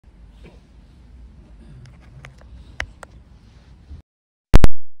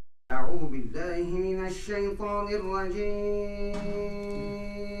أعوذ بالله من الشيطان الرجيم.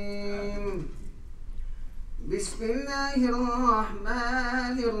 بسم الله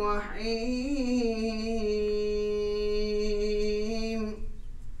الرحمن الرحيم.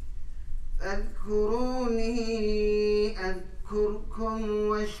 فاذكروني أذكركم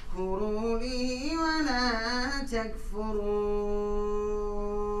واشكروا لي ولا تكفرون.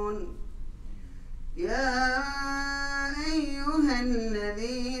 يا أيها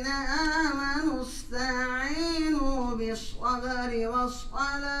الذين آمنوا استعينوا بالصبر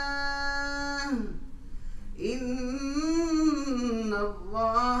والصلاة إن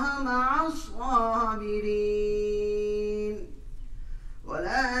الله مع الصابرين.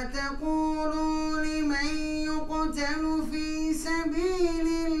 ولا تقولوا لمن يقتل في سبيل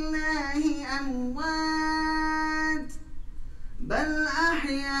الله أموات بل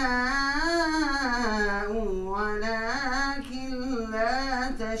أحياء ولكن لا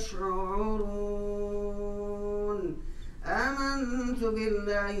تشعرون. آمنت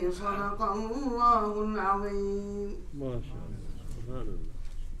بالله صدق الله العظيم. ما شاء الله سبحان الله.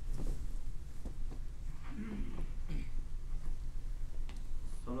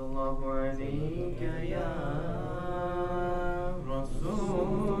 صلى الله عليك يا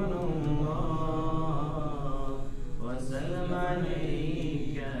رسول الله وسلم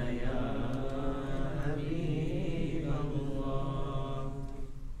عليك يا حبيب الله.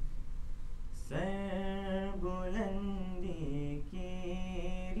 سر بلندی کی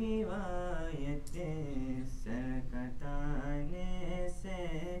روایت سرکتانے سے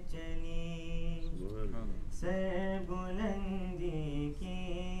چلی. سر بلندی کی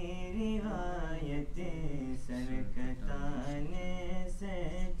روایت سرکتانے سے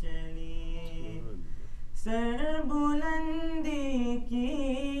چلی. سر بلندی کی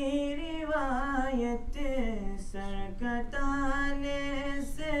روایت سرکتانے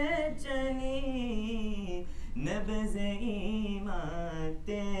سے چلی. نبض ایمان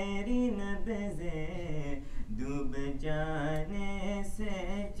تیری نبض ڈوب جانے سے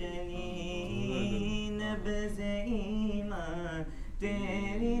چلی. نبض ایمان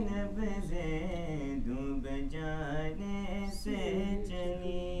تیری نبض ڈوب جانے سے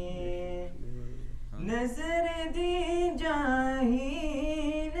چلی. نظر دی جاہی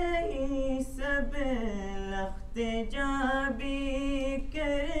نہیں سب لخت جا بھی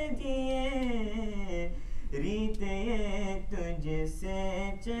کر دیے. ریت یہ تجھ سے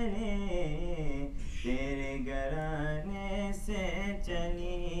چلے تیرے گھرانے سے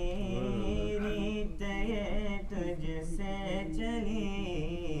چلی. ریت یہ تجھ سے چلی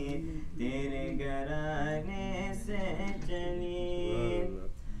تیرے گھرانے سے چلی.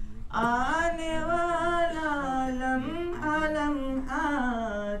 آنے والا لمحہ لمحہ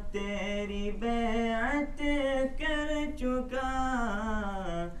تیری بیعت کر چکا.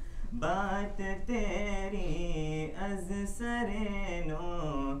 بات تیری از سرینو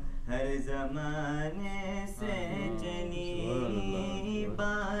ہر زمانے سے چلی.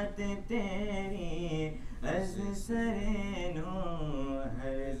 بات تیری از سرینو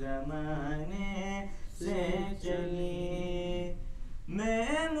ہر زمانے سے چلی.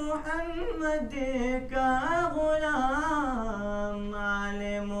 میں محمد کا غلام آل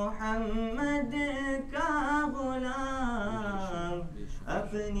محمد کا غلام.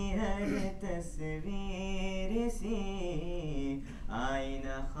 اپنی ہر تصویر سی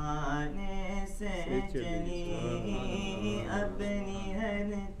آئینہ خانے سے چلی. اپنی ہر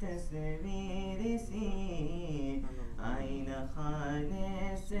تصویر سی آئینہ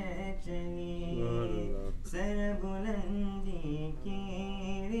خانے سے چلی. سر بلندی کی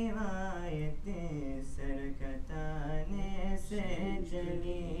روایت سرکتانے سے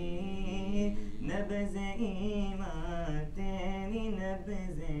چلی. نبض ایمان تیری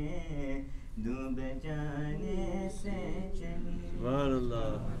نبض ڈوب جانے سے چلی. سبحان اللہ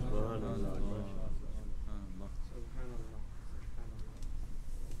سبحان اللہ.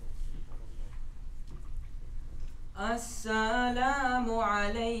 السلام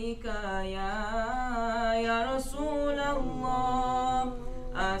عليك يا رسول الله.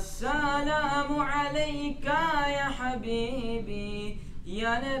 السلام عليك يا حبيبي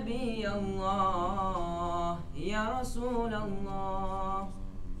يا نبي الله يا رسول الله.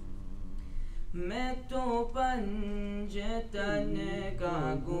 میں تو پنجتن کا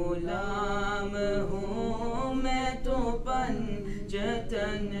غلام ہوں. میں تو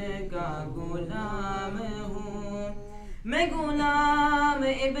پنجتن کا غلام ہوں. میں غلام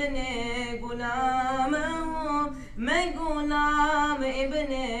ابن غلام ہوں. میں غلام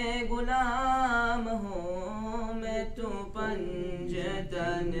ابن غلام ہوں. میں تو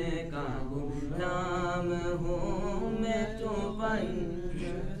پنجتن کا غلام ہوں. میں تو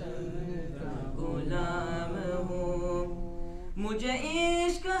پنجتن غلام ہوں. مجھے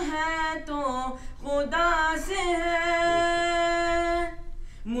عشق ہے تو خدا سے ہے,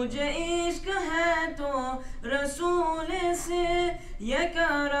 مجھے عشق ہے تو رسول سے, یہ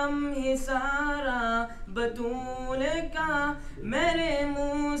کرم ہی سارا بطول کا, میرے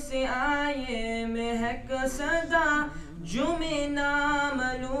منہ سے آئے مہک صدا, جو میں نام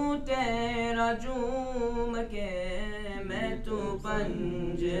لوں تیرا جوم کے, میں تو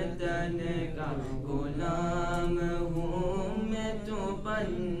پنجتن کا غلام ہوں, میں تو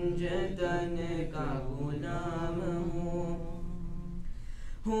پنجتن کا غلام ہوں.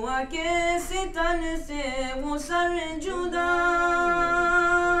 ہوا کیسے تن سے وہ سر جدا,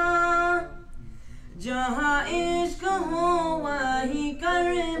 جہاں عشق ہو وہی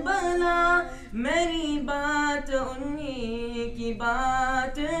کربلا, میری بات انہی کی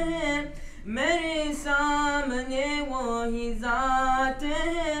بات ہے, میرے سامنے وہی ذات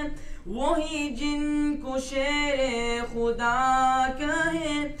ہے, وہی جن کو شیر خدا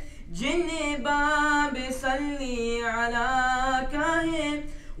کہے, جنہیں باب صلی علی کہے,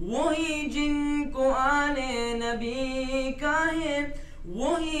 وہی جن کو آل نبی کہے,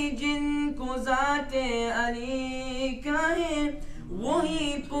 وہی جن کو ذات علی کہے,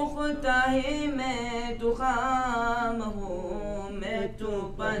 وہی پختہ ہے, میں تو خام ہوں, میں تو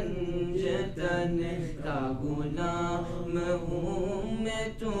پنجتن کا غلام ہوں, میں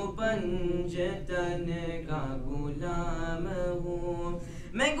تو پنجتن کا غلام ہوں.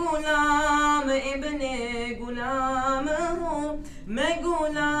 میں غلام ابن غلام ہوں, میں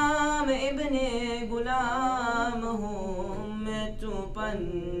غلام ابن غلام ہوں, میں تو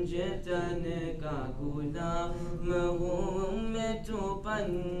پنجتن کا غلام ہوں, میں تو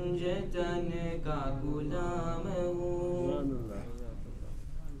پنجتن کا غلام ہوں.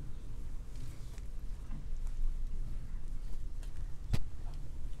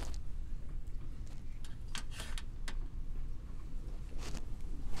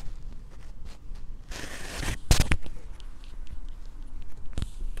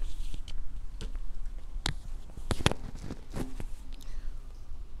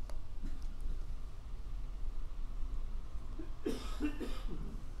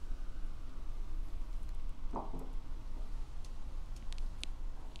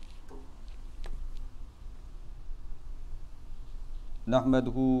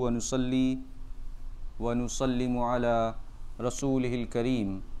 نحمدہ ونصلی ونسلم علی رسولہ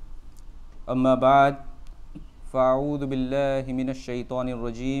الکریم, اما بعد فاعوذ باللہ من الشیطان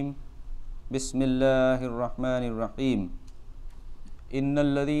الرجیم, بسم اللہ الرحمن الرحیم. ان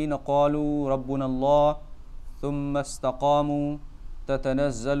الذین قالوا ربنا اللہ ثم استقاموا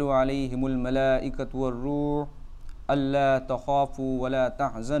تتنزل علیہم الملائکۃ والروح الا تخافوا ولا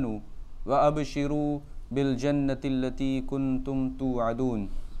تحزنوا وابشروا بالجنة التي كنتم توعدون.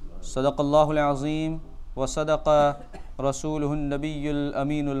 صدق اللہ العظیم وصدق رسولہ النبی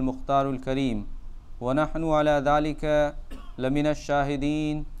الامین المختار الکریم, ونحن على ذلك لمن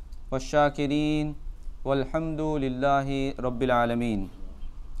الشاہدین والشاکرین والحمد للہ رب العالمین.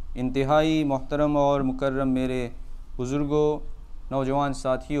 انتہائی محترم اور مکرم میرے بزرگوں, نوجوان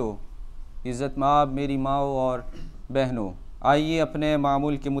ساتھیوں, عزت مآب میری ماؤں اور بہنوں, آئیے اپنے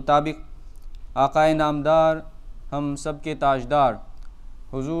معمول کے مطابق آقائے نامدار, ہم سب کے تاجدار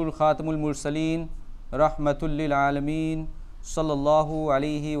حضور خاتم المرسلین رحمت للعالمین صلی اللہ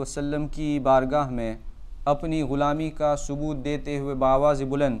علیہ وسلم کی بارگاہ میں اپنی غلامی کا ثبوت دیتے ہوئے بآواز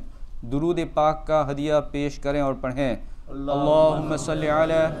بلند درود پاک کا ہدیہ پیش کریں اور پڑھیں. اللہم صلی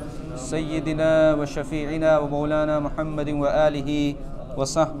علی سیدنا و شفیعنا و مولانا محمد و آلہ و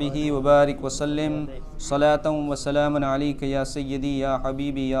صحبہ وبارک وسلم, صلاۃ و سلاما علیک یا سیدی یا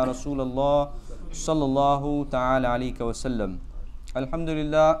حبیبی یا رسول اللہ صلی اللہ تعالی علیہ وسلم.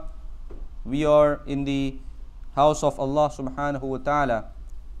 Alhamdulillah, we are in the house of Allah subhanahu wa ta'ala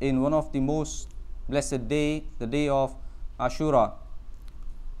in one of the most blessed day, the day of Ashura,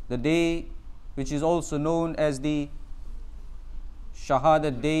 the day which is also known as the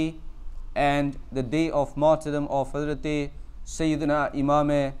Shahadat day and the day of martyrdom of Hazrat Sayyidina Imam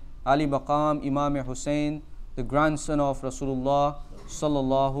Ali Maqam Imam Hussain, the grandson of Rasulullah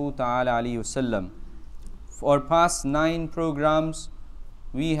sallallahu ta'ala alayhi wasallam. For past 9 programs,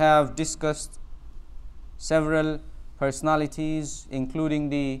 we have discussed several personalities, including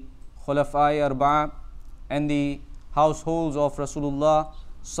the Khulafai Arba'a and the households of Rasulullah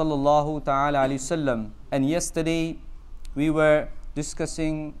sallallahu ta'ala alayhi wasallam. And yesterday, we were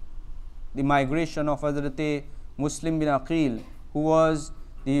discussing the migration of Hazrat Muslim bin Aqil, who was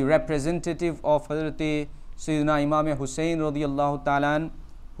the representative of Hazrat Sayyidina Imam Hussain radiyallahu ta'ala an,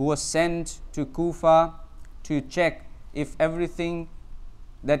 who was sent to Kufa to check if everything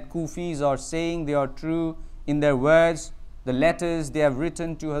that Kufis are saying they are true in their words, the letters they have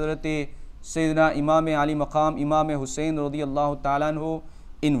written to Hazrat Sayyidina Imam Ali Maqam, Imam Hussain radiyallahu ta'ala anhu,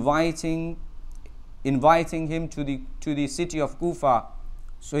 inviting him to the city of Kufa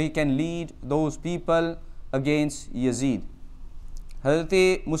so he can lead those people against Yazid.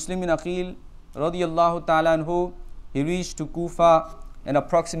 Hazrat Muslim bin Aqil radiyallahu ta'ala anhu, he reached to Kufa, and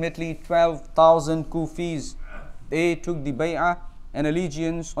approximately 12,000 Kufis, they took the bay'ah and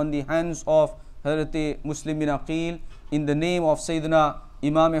allegiance on the hands of Hazrat Muslim bin Aqil in the name of Sayyidina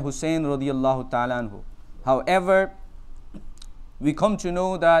Imam Hussain radiyallahu ta'ala anhu. However, we come to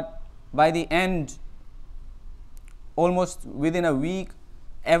know that by the end, almost within a week,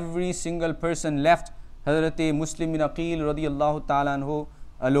 every single person left Hazrat Muslim bin Aqil radiyallahu ta'ala anhu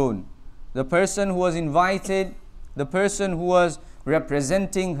alone. The person who was invited, the person who was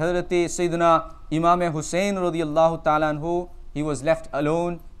representing Hazrat Sayyidina Imam Hussain radiyallahu ta'ala anhu, he was left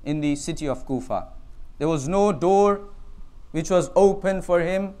alone in the city of Kufa. There was no door which was open for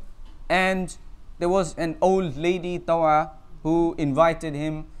him, and there was an old lady, Tawa, who invited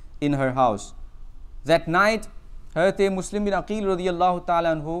him in her house. That night, Hazrat Muslim bin Aqil radiyallahu ta'ala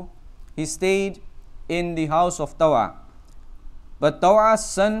anhu, he stayed in the house of Tawa. But Tawa's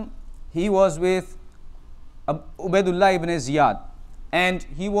son, he was with Ubaidullah ibn Ziyad, and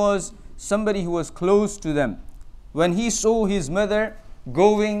he was somebody who was close to them. When he saw his mother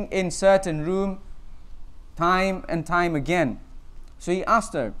going in certain room time and time again, so he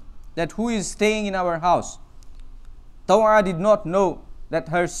asked her that who is staying in our house. Tawa did not know that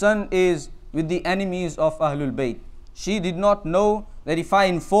her son is with the enemies of Ahlul Bayt. She did not know that if I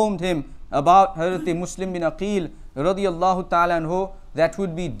informed him about Hazrat Muslim bin Aqil radiyallahu ta'ala anhu, that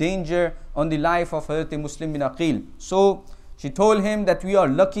would be danger on the life of Hazrat Muslim bin Aqil. So she told him that we are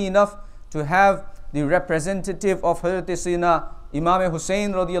lucky enough to have the representative of Hazrat Sayyidina Imam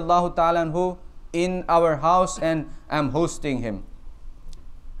Hussain radiyallahu ta'ala anhu in our house, and I am hosting him.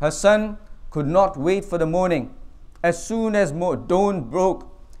 Her son could not wait for the morning. As soon as dawn broke,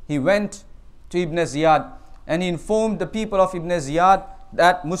 he went to Ibn Ziyad and he informed the people of Ibn Ziyad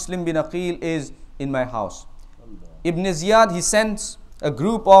that Muslim bin Aqil is in my house. Ibn Ziyad, he sent a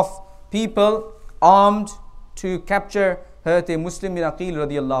group of people armed to capture Hazrat Muslim bin Aqil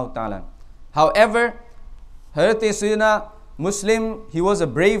radiyallahu ta'ala. However, Hazrat Sayyidina Muslim, he was a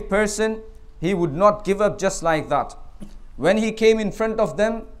brave person. He would not give up just like that. When he came in front of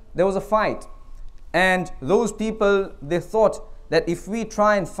them, there was a fight. And those people, they thought that if we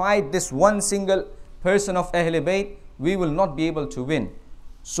try and fight this one single person of Ahle Bayt, we will not be able to win.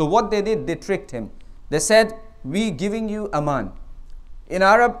 So what they did, they tricked him. They said, we giving you aman. In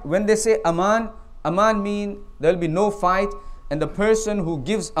Arab, when they say aman, aman means there will be no fight, and the person who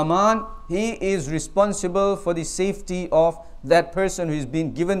gives aman, he is responsible for the safety of that person who is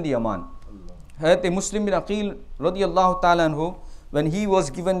being given the aman. Hazrat Muslim bin Aqil radiyallahu ta'ala anhu, when he was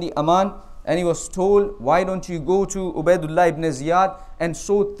given the aman and he was told, why don't you go to Ubaidullah ibn Ziyad and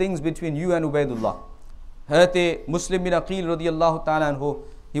sort things between you and Ubaidullah. Hazrat Muslim bin Aqil radiyallahu ta'ala anhu,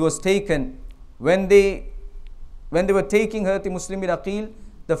 he was taken. When they were taking Hazrat Muslim bin Aqil,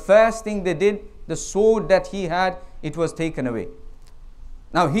 the first thing they did, the sword that he had, it was taken away.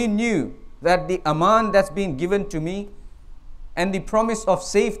 Now he knew that the aman that's been given to me and the promise of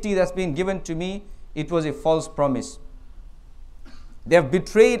safety that's been given to me, it was a false promise. They have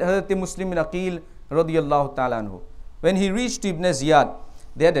betrayed Hazrat Muslim bin Aqil radiyallahu ta'ala anhu. When he reached Ibn Ziyad,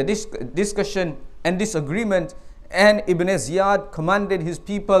 they had a discussion and disagreement, and Ibn Ziyad commanded his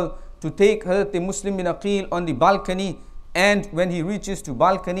people to take Hazrat Muslim bin Aqil on the balcony, and when he reaches to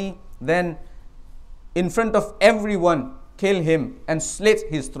balcony, then in front of everyone, kill him and slit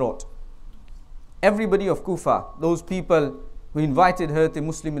his throat. Everybody of Kufa, those people who invited Hazrat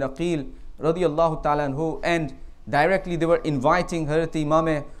Muslim bin Aqil radiyallahu ta'ala anhu, and directly they were inviting Hazrat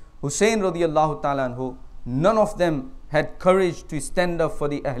Imam Hussain radiyallahu ta'ala anhu, none of them had courage to stand up for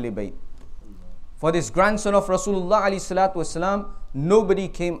the Ahle Bayt. For this grandson of Rasulullah alayhi salatu wasalam, nobody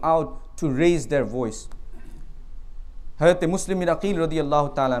came out to raise their voice. Hazrat Muslim bin Aqil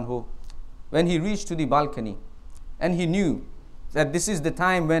radiyallahu ta'ala anhu, when he reached to the balcony, and he knew that this is the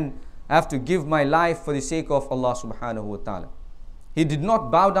time when I have to give my life for the sake of Allah subhanahu wa ta'ala. He did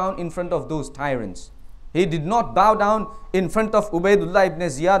not bow down in front of those tyrants. He did not bow down in front of Ubaidullah ibn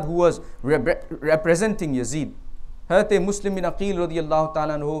Ziyad, who was representing Yazid. Hazrat Muslim bin Aqil radiyallahu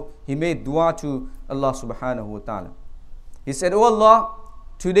ta'ala anhu, he made dua to Allah subhanahu wa ta'ala. He said, "Oh Allah,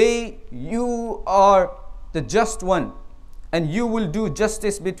 today you are the just one, and you will do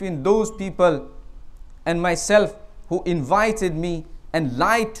justice between those people and myself who invited me and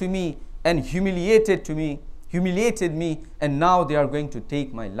lied to me and humiliated to me. humiliated me, and now they are going to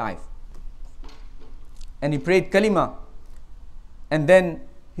take my life. And he prayed kalima, and then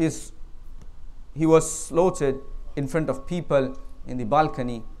he was slaughtered in front of people in the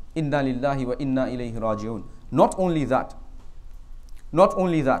balcony. Inna lillahi wa inna ilayhi raji'un. Not only that,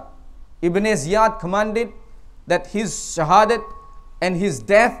 Ibn Ziyad commanded that his shahadat and his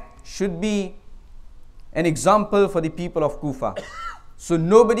death should be an example for the people of Kufa. So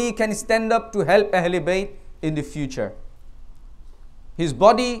nobody can stand up to help Ahle Bayt in the future. His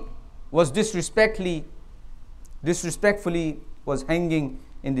body was disrespectfully was hanging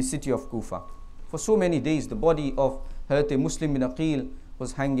in the city of Kufa. For so many days, the body of Hazrat Muslim bin Aqil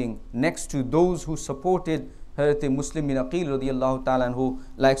was hanging next to those who supported Hazrat Muslim bin Aqil radiyallahu ta'ala anhu,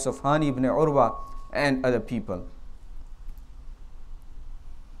 likes of Hani ibn Urwa and other people.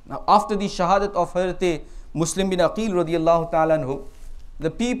 Now, after the shahadat of Hazrat Muslim bin Aqil radiyallahu ta'ala anhu,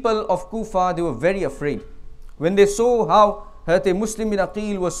 the people of Kufa, they were very afraid. When they saw how Hazrat Muslim bin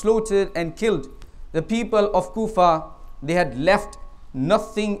Aqil was slaughtered and killed, the people of Kufa, they had left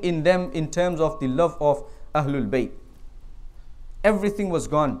nothing in them in terms of the love of Ahlul Bayt. Everything was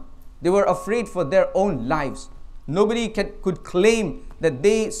gone. They were afraid for their own lives. Nobody could claim that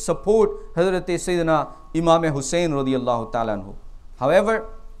they support Hazrat Sayyidina Imam Hussain radiyallahu ta'ala anhu. However,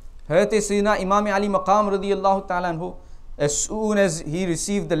 Hazrat Sayyidina Imam Ali Maqam radiyallahu ta'ala anhu, as soon as he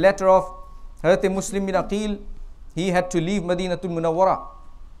received the letter of Hazrat Muslim bin Aqil, he had to leave Madinatul Munawwara.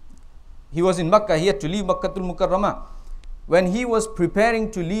 He was in Makkah, he had to leave Makkatul Mukarramah. When he was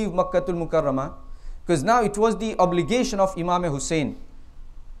preparing to leave Makkatul Mukarramah, because now it was the obligation of Imam Hussain,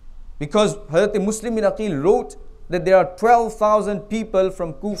 because Hazrat Muslim bin Aqil wrote that there are 12,000 people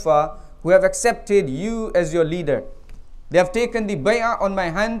from Kufa who have accepted you as your leader. They have taken the bay'ah on my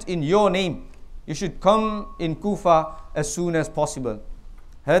hand in your name. You should come in Kufa as soon as possible.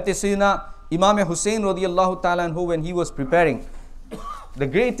 Hazrat Sayyidina Imam Hussain radiyallahu ta'ala anhu, when he was preparing, the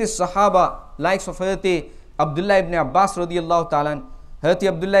greatest Sahaba, likes of Hazrat Abdullah ibn Abbas radiyallahu ta'ala, Hazrat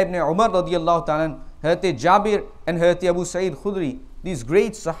Abdullah ibn Umar radiyallahu ta'ala, Hazrat Jabir and Hazrat Abu Sa'id Khudri, these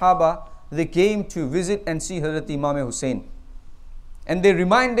great Sahaba, they came to visit and see Hazrat Imam Hussain. And they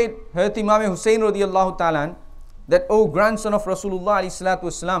reminded Hazrat Imam Hussain radiyallahu ta'ala that, O grandson of Rasulullah alayhi salatu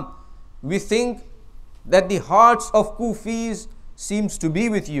wasalam, we think that the hearts of Kufis seems to be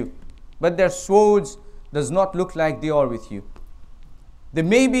with you, but their swords does not look like they are with you. They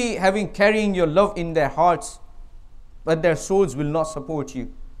may be carrying your love in their hearts, but their swords will not support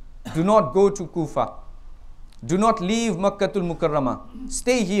you. Do not go to Kufa. Do not leave Makkatul Mukarramah.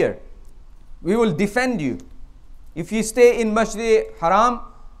 Stay here. We will defend you. If you stay in Masjid Haram,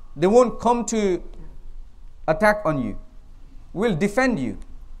 they won't come to attack on you. We'll defend you.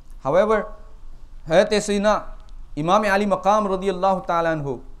 However, Hazrat Sayyidina Imam Ali Maqam radiyallahu ta'ala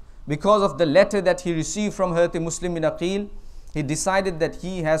anhu, because of the letter that he received from Hazrat Muslim bin Aqil, he decided that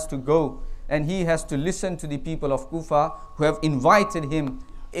he has to go and he has to listen to the people of Kufa who have invited him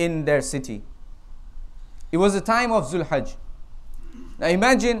in their city. It was the time of Zulhajj. Now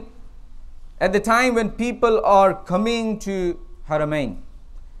imagine, at the time when people are coming to Haramain,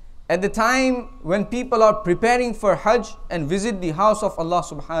 at the time when people are preparing for Hajj and visit the house of Allah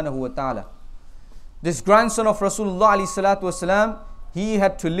subhanahu wa ta'ala, this grandson of Rasulullah alayhi salatu wasalam, he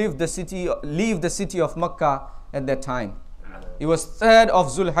had to leave the city of Makkah at that time. It was 3rd of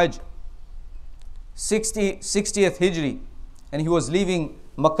Zulhajj, 60th Hijri, and he was leaving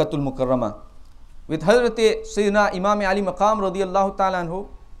Makkatul Mukarramah. With Hazrat Sayyidina Imam Ali Maqam radiyallahu ta'ala anhu,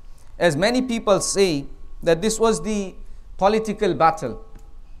 as many people say that this was the political battle.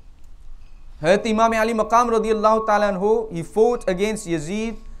 Hazrat Imam Ali Maqam radiyallahu ta'ala anhu, he fought against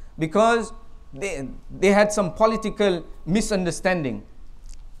Yazid because they had some political misunderstanding.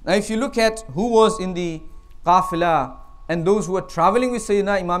 Now if you look at who was in the qafilah and those who were traveling with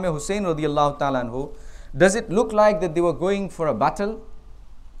Sayyidina Imam Hussain radiyallahu ta'ala anhu, does it look like that they were going for a battle?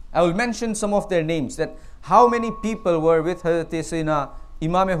 I will mention some of their names, that how many people were with Hazrat Sayyidina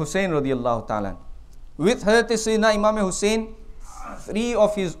Imam Hussain radiyallahu ta'ala. With Hazrat Sayyidina Imam Hussain, 3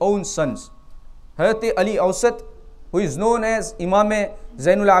 of his own sons. Hazrat Ali Awsat, who is known as Imam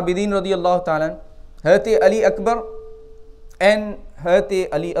Zainul Abidin radiyallahu ta'ala, Hazrat Ali Akbar and Hazrat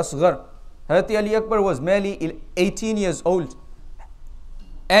Ali Asghar. Hazrat Ali Akbar was merely 18 years old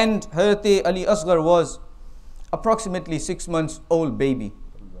and Hazrat Ali Asghar was approximately 6 months old baby.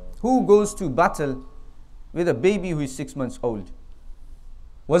 Who goes to battle with a baby who is 6 months old?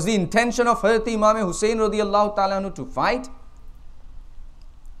 Was the intention of Hazrat Imam Hussain radiyallahu ta'ala anhu to fight?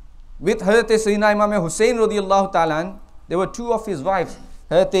 With Hazrat Sayyidina Imam Hussain radiyallahu ta'ala anhu, there were 2 of his wives,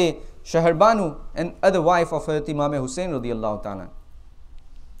 Hazrat Shaharbanu and other wife of Hazrat Imam Hussain radiyallahu ta'ala.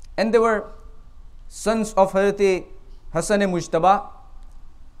 And there were sons of Hazrat Hassan Mujtaba,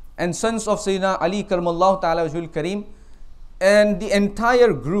 and sons of Sayyidina Ali Karmallahu Ta'ala Wajhul Kareem, and the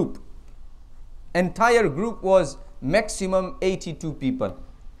entire group was maximum 82 people,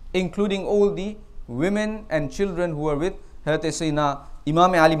 including all the women and children who were with Hazrat Sayyidina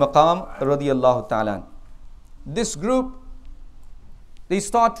Imam Ali Maqam radiyallahu ta'ala. This group, they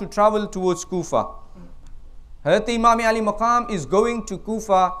start to travel towards Kufa. Hazrat Imam Ali Maqam is going to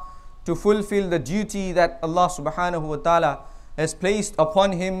Kufa to fulfill the duty that Allah subhanahu wa ta'ala has placed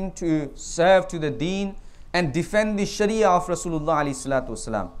upon him to serve to the deen and defend the Sharia of Rasulullah alayhi salatu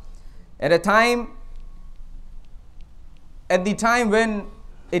wasalam. At the time when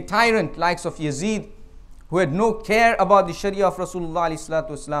a tyrant likes of Yazid, who had no care about the Sharia of Rasulullah alayhi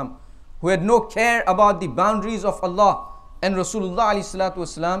salatu wasalam, who had no care about the boundaries of Allah and Rasulullah alayhi salatu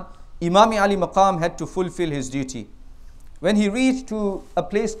wasalam, Imam Ali Maqam had to fulfill his duty. When he reached to a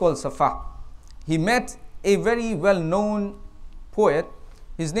place called Safa, he met a very well-known poet.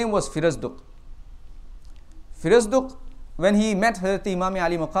 His name was Firazduk. Firazduk, when he met Hazrat Imam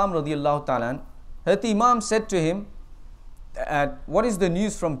Ali Maqam radiyallahu ta'ala, Hazrat Imam said to him, what is the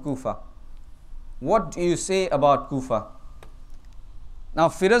news from Kufa? What do you say about Kufa? Now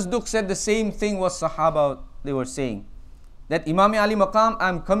Firazduk said the same thing was Sahaba they were saying, that Imam Ali Maqam,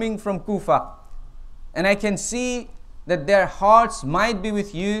 I'm coming from Kufa, and I can see that their hearts might be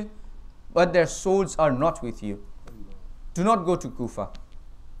with you, but their souls are not with you. Do not go to Kufa.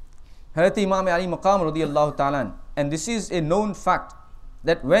 Hazrat Imam Ali Maqam radiyallahu ta'ala, and this is a known fact,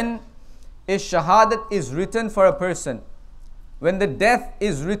 that when a Shahadat is written for a person, when the death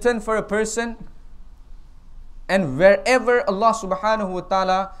is written for a person, and wherever Allah subhanahu wa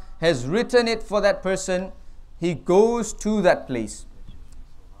ta'ala has written it for that person, he goes to that place.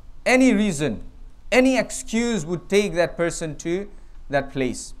 Any reason, any excuse would take that person to that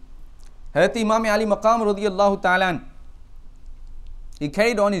place. Hazrat Imam Ali Maqam radiyallahu ta'ala, he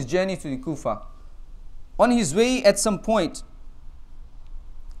carried on his journey to the Kufa. On his way, at some point,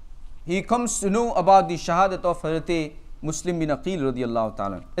 he comes to know about the Shahadat of Hazrat Muslim bin Aqil radiyallahu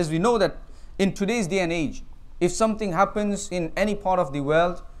ta'ala. As we know that in today's day and age, if something happens in any part of the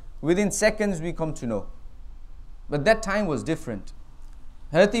world, within seconds we come to know. But that time was different.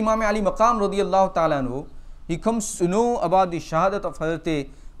 Hazrat Imam Ali Maqam radiyallahu ta'ala, he comes to know about the Shahadat of Hazrat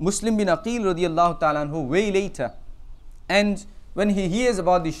Muslim bin Aqil radiyallahu ta'ala way later. And when he hears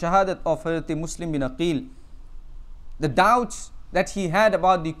about the Shahadat of Hazrat Muslim bin Aqil, the doubts that he had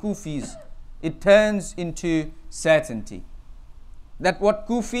about the Kufis, it turns into certainty. That what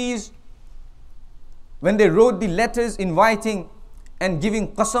Kufis, when they wrote the letters inviting and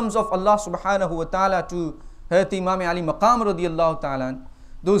giving qasams of Allah subhanahu wa ta'ala to Hazrat Imam Ali Maqam radiyallahu ta'ala,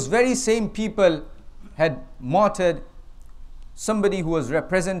 those very same people had martyred somebody who was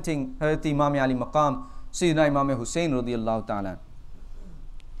representing Hazrat Imam Ali Maqam, Sayyidina Imam Hussain radiyallahu ta'ala.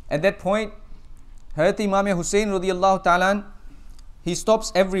 At that point, Hazrat Imam Hussain radiyallahu ta'ala, he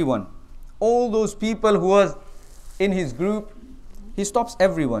stops everyone. All those people who was in his group, he stops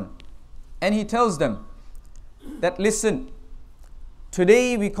everyone. And he tells them that, listen,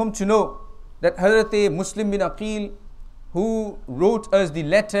 today we come to know that Hazrat Muslim bin Aqil, who wrote us the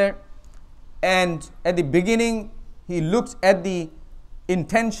letter, and at the beginning he looked at the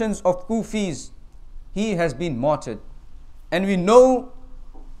intentions of Kufis, he has been martyred. And we know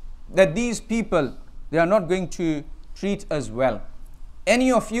that these people, they are not going to treat us well.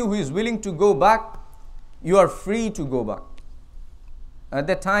 Any of you who is willing to go back, you are free to go back. At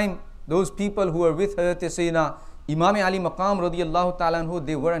that time, those people who were with Hazrat Sayyidina Imam Ali Maqam radiyallahu ta'ala,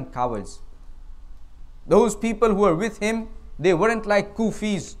 they weren't cowards. Those people who were with him, they weren't like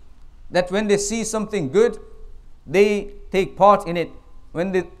Kufis, that when they see something good, they take part in it.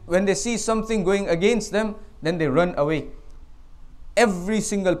 When they see something going against them, then they run away. Every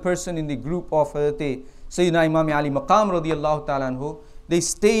single person in the group of Hazrat Sayyidina Imam Ali Maqam radiyallahu ta'ala, they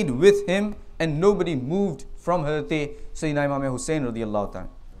stayed with him, and nobody moved from Hazrat Sayyidina Imam Hussain radiyallahu ta'ala.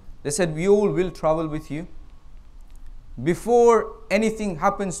 They said, we all will travel with you. Before anything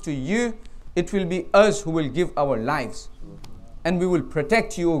happens to you, it will be us who will give our lives, and we will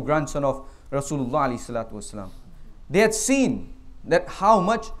protect you, O grandson of Rasulullah alayhi salatu wasalam. They had seen that how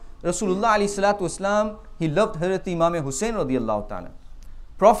much Rasulullah alayhi salatu wasalam, he loved Hazrat Imam Hussain radiyallahu ta'ala.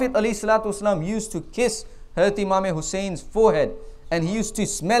 Prophet alayhi salatu wasalam used to kiss Hazrat Imam Hussein's forehead, and he used to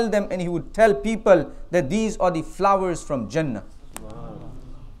smell them, and he would tell people that these are the flowers from Jannah. Wow.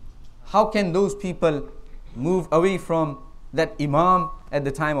 How can those people move away from that Imam at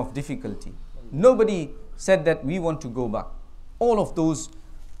the time of difficulty? Nobody said that we want to go back. All of those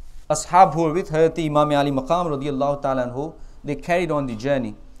ashab who were with Hazrat Imam Ali Maqam radiyallahu ta'ala anhu, they carried on the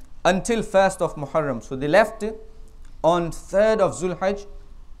journey. until 1st of Muharram. So they left on 3rd of Zulhajj.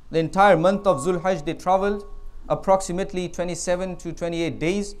 The entire month of Zulhajj they traveled approximately 27 to 28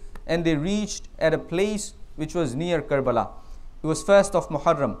 days, and they reached at a place which was near Karbala. It was 1st of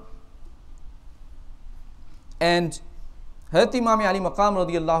Muharram. And Hazrat Imam Ali Maqam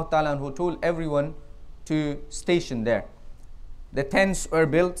radiyallahu ta'ala anhu told everyone to station there. The tents were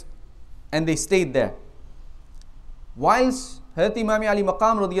built and they stayed there. Whilst Hazrat Imam Ali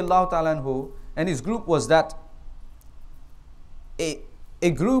Maqam radiyallahu ta'ala anhu and his group was that a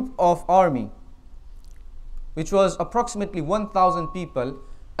group of army which was approximately 1,000 people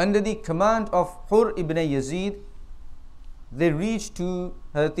under the command of Hur ibn Yazid, they reached to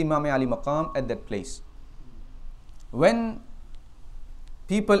Hazrat Imam Ali Maqam at that place. When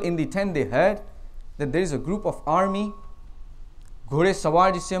people in the tent they heard that there is a group of army, Ghode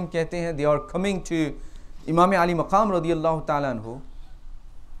Sawar jise hum kehte hain, they are coming to Imam Ali Maqam radiyallahu ta'ala anhu,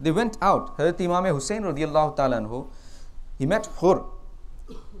 they went out. Hazrat Imam Hussain radiyallahu ta'ala anhu, he met Hur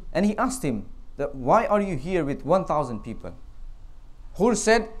and he asked him that why are you here with 1,000 people? Hur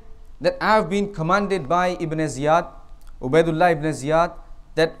said that I have been commanded by Ibn Ziyad, Ubaidullah ibn Ziyad,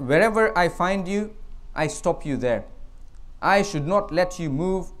 that wherever I find you, I stop you there. I should not let you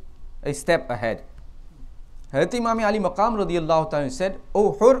move a step ahead. Hazrat Imam Ali Maqam radiyallahu ta'ala said,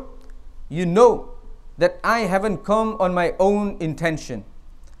 "Oh Hur, you know that I haven't come on my own intention.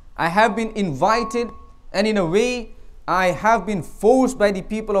 I have been invited, and in a way I have been forced by the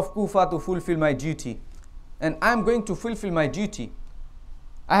people of Kufa to fulfill my duty, and I am going to fulfill my duty.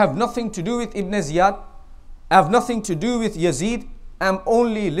 I have nothing to do with Ibn Ziyad, I have nothing to do with Yazid, I am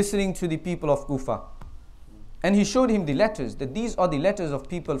only listening to the people of Kufa." And he showed him the letters, that these are the letters of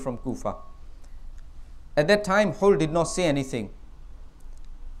people from Kufa. At that time, Hur did not say anything.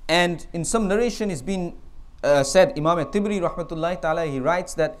 And in some narration it's been said, Imam Tibri rahmatullahi ta'ala, he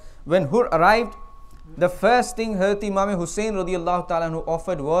writes that when Hur arrived, the first thing Hazrat Imam Hussain radiyallahu ta'ala who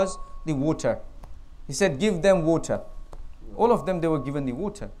offered was the water. He said, "Give them water." All of them, they were given the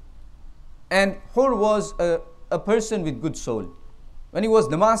water. And Hur was a person with good soul. When it was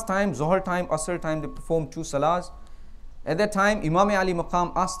namaz time, Zohar time, Asr time, they performed 2 salahs. At that time, Imam Ali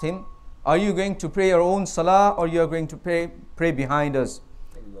Maqam asked him, "Are you going to pray your own salah or you are going to pray behind us?"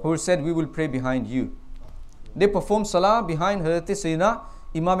 Hur said, "We will pray behind you." They performed salah behind Hazrat Sayyidina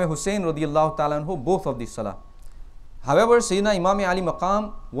Imam Hussain radiyallahu ta'ala anhu, both of the salah. However, Sayyidina Imam Ali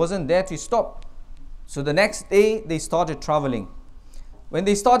Maqam wasn't there to stop. So the next day, they started traveling. When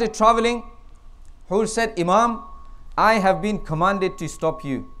they started traveling, Hur said, "Imam, I have been commanded to stop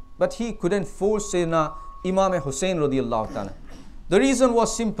you." But he couldn't force Sayyidina Imam Hussain radiyallahu ta'ala. The reason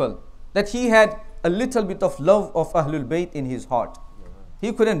was simple, that he had a little bit of love of Ahlul Bayt in his heart.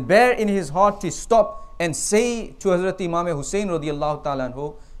 He couldn't bear in his heart to stop and say to Hazrat Imam Hussain radiyallahu ta'ala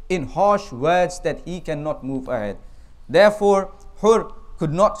anhu in harsh words that he cannot move ahead. Therefore, Hur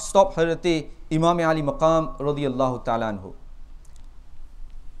could not stop Hazrat Imam Ali Maqam radiyallahu ta'ala anhu.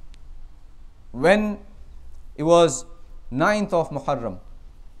 When it was 9th of Muharram.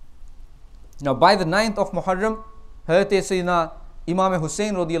 Now by the 9th of Muharram, Hazrat Sayyidina Imam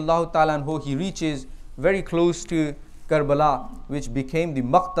Hussain radiyallahu ta'ala anhu, he reaches very close to Karbala, which became the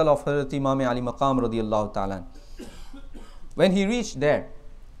maqtal of Hazrat Imam Ali Maqam radiyallahu ta'ala. When he reached there,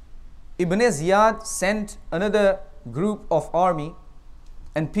 Ibn Ziyad sent another group of army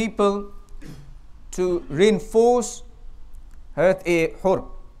and people to reinforce Hazrat Hur.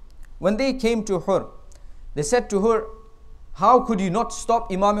 When they came to Hur, they said to Hur, "How could you not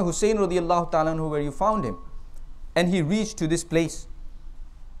stop Imam Hussain radiyallahu ta'ala anhu where you found him?" And he reached to this place.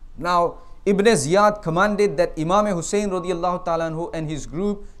 Now Ibn Ziyad commanded that Imam Hussain radiyallahu ta'ala anhu and his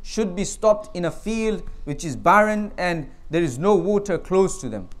group should be stopped in a field which is barren and there is no water close to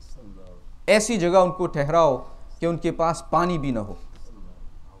them. ऐसी जगह उनको ठहराओ कि उनके पास पानी भी ना हो.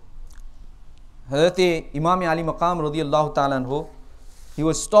 Hazrat Imam Ali Maqam radiyallahu ta'ala anhu, he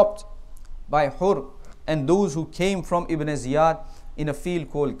was stopped by Hur and those who came from Ibn Ziyad in a field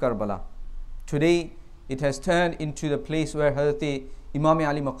called Karbala. Today it has turned into the place where Hazrat Imam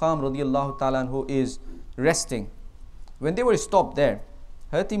Ali Maqam radiyallahu ta'ala anhu is resting. When they were stopped there,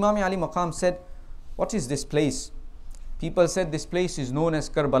 Hazrat Imam Ali Maqam said, "What is this place?" People said, "This place is known as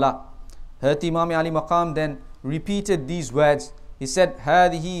Karbala." Hazrat Imam Ali Maqam then repeated these words. He said,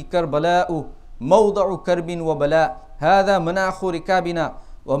 "هذه كربلاء موضع كرب وبلاء هذا مناخ ركابنا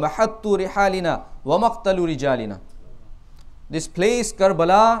ومحط رحالنا ومقتل رجالنا." This place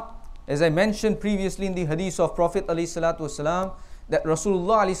Karbala, as I mentioned previously in the hadith of Prophet ﷺ, that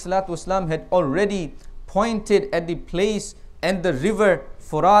Rasulullah ﷺ had already pointed at the place and the river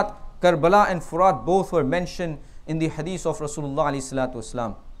Furat. Karbala and Furat both were mentioned in the hadith of Rasulullah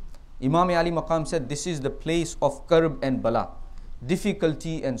ﷺ. Imam Ali Maqam said, this is the place of karb and bala,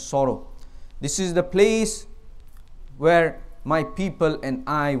 difficulty and sorrow. This is the place where my people and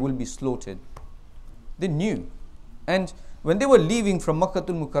I will be slaughtered. They knew. And when they were leaving from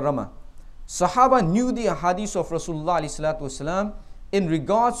Makkatul Mukarramah, Sahaba knew the ahadith of Rasulullah ﷺ in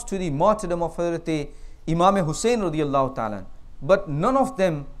regards to the martyrdom of Hazrat Imam Hussein radiallahu ta'ala. But none of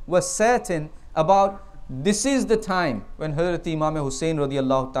them were certain about this is the time when Hazrat Imam Hussein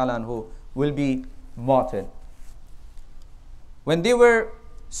radiallahu ta'ala will be martyred. When they were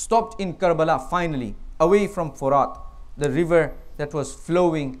stopped in Karbala finally, away from Furat, the river that was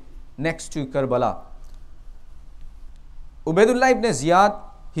flowing next to Karbala, Ubaidullah ibn Ziyad,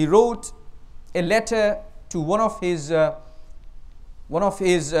 he wrote a letter to one of his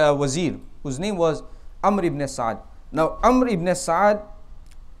wazir, whose name was Amr ibn Sa'ad. Now Amr ibn Sa'ad,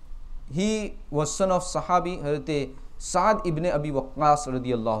 he was son of Sahabi Hazrat Sa'ad ibn Abi Waqqas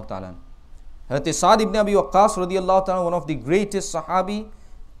radiyallahu ta'ala. Hazrat Sa'ad ibn Abi Waqqas radiyallahu ta'ala, one of the greatest Sahabi,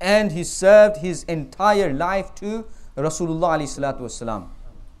 and he served his entire life to Rasulullah alayhi salatu wasalam.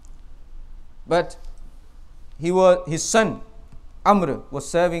 But his son Amr was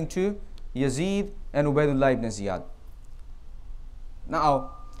serving to Yazid and Ubaidullah ibn Ziyad.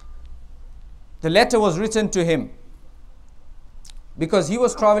 Now, the letter was written to him because he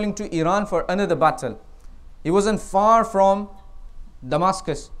was traveling to Iran for another battle. He wasn't far from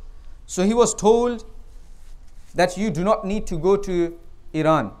Damascus. So he was told that you do not need to go to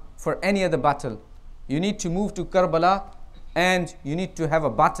Iran for any other battle. You need to move to Karbala and you need to have a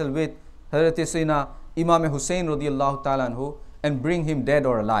battle with Hazrat Sayyidina Imam Hussein radiallahu ta'ala anhu and bring him dead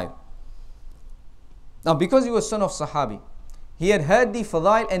or alive. Now, because he was son of Sahabi, he had heard the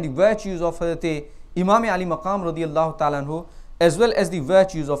fadail and the virtues of Hazrat Imam Ali Maqam radiallahu ta'ala anhu, as well as the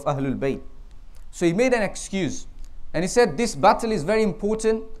virtues of Ahlul Bayt. So he made an excuse and he said, this battle is very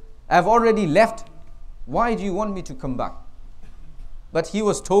important. I have already left. Why do you want me to come back? But he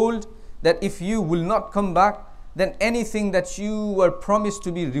was told that if you will not come back, then anything that you were promised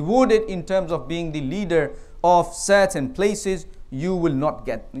to be rewarded in terms of being the leader of certain places, you will not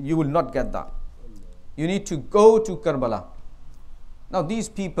get that. You need to go to Karbala. Now these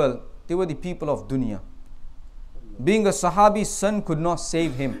people, they were the people of dunya. Being a Sahabi's son could not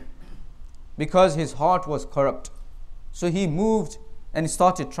save him because his heart was corrupt. So he moved and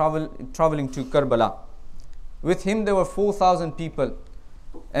started traveling to Karbala. With him there were 4,000 people.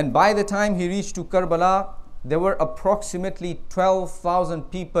 And by the time he reached to Karbala, there were approximately 12,000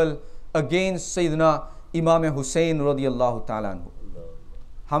 people against Sayyidina Imam Hussein radiallahu ta'ala anhu.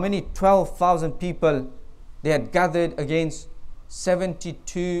 How many? 12,000 people they had gathered against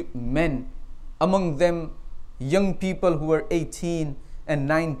 72 men, among them young people who were 18 and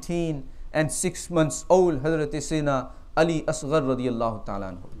 19 and 6 months old, Hazrat Sayyidina Ali Asghar radiallahu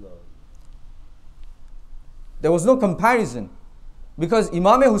ta'ala anhu. There was no comparison because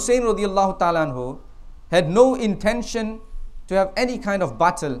Imam Hussein radiallahu ta'ala anhu had no intention to have any kind of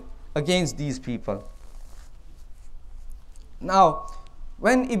battle against these people. Now,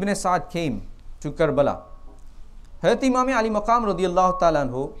 when Ibn Sa'ad came to Karbala, Hazrat Imam Ali Maqam radiallahu ta'ala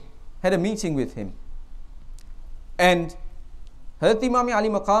anhu had a meeting with him. And Hazrat Imam Ali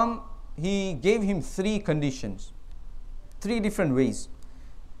Maqam, he gave him 3 conditions, 3 different ways.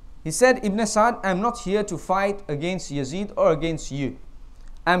 He said, Ibn Sa'ad, I am not here to fight against Yazid or against you.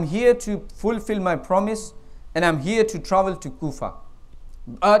 I am here to fulfill my promise and I am here to travel to Kufa.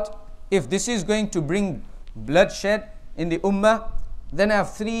 But if this is going to bring bloodshed in the Ummah, then I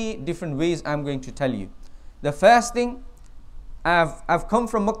have 3 different ways I am going to tell you. The first thing, I've come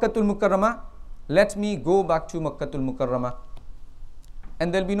from Makkatul Mukarramah, let me go back to Makkatul Mukarramah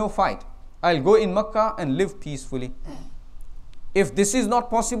and there will be no fight. I'll go in Makkah and live peacefully. If this is not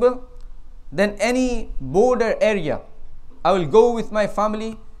possible, then any border area, I will go with my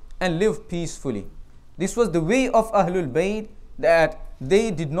family and live peacefully. This was the way of Ahlul Bayt, that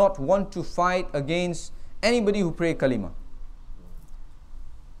they did not want to fight against anybody who pray kalima.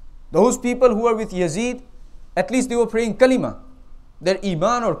 Those people who were with Yazid, at least they were praying kalima. Their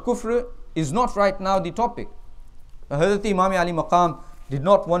iman or kufr is not right now the topic. Hazrat Imam Ali Maqam did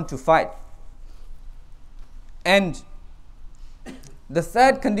not want to fight. And the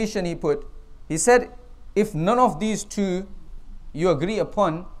third condition he put, he said, if none of these 2 you agree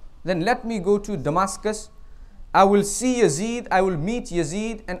upon, then let me go to Damascus. I will see Yazid, I will meet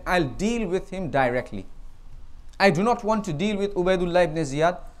Yazid and I'll deal with him directly. I do not want to deal with Ubaidullah ibn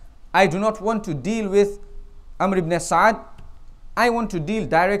Ziyad. I do not want to deal with Amr ibn Sa'ad. I want to deal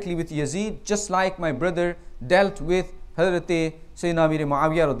directly with Yazid, just like my brother dealt with Hazrat Sayyidina Amir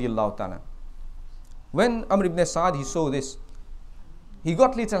Muawiyah radiyallahu ta'ala. When Amr ibn Sa'ad, he saw this, he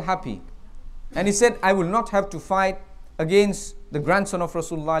got little happy. And he said, I will not have to fight against the grandson of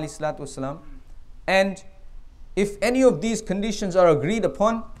Rasulullah ﷺ. And if any of these conditions are agreed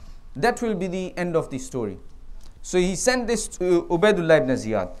upon, that will be the end of the story. So he sent this to Ubaidullah ibn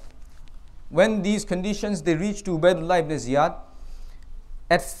Ziyad. When these conditions they reached to Ubaidullah ibn Ziyad,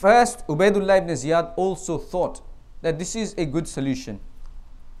 at first Ubaidullah ibn Ziyad also thought that this is a good solution.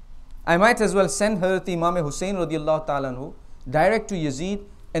 I might as well send Hazrat Imam Hussain radiallahu ta'ala anhu direct to Yazid,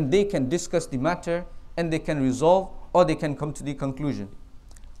 and they can discuss the matter and they can resolve, or they can come to the conclusion.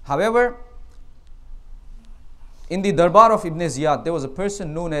 However, in the Darbar of Ibn Ziyad, there was a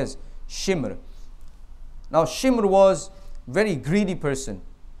person known as Shimr. Now Shimr was a very greedy person,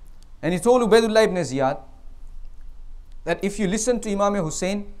 and he told Ubaidullah ibn Ziyad that if you listen to Imam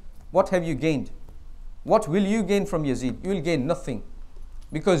Hussain, what have you gained? What will you gain from Yazid? You will gain nothing,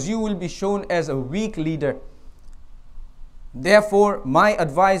 because you will be shown as a weak leader. Therefore, my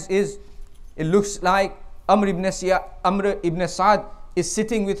advice is, it looks like Amr ibn Sa'd is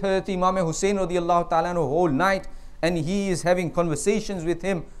sitting with Hazrat Imam Hussain radiallahu ta'ala anhu whole night, and he is having conversations with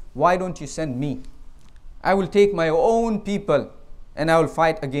him. Why don't you send me? I will take my own people and I will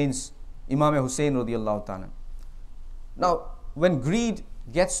fight against Imam Hussain radiallahu ta'ala. Now, when greed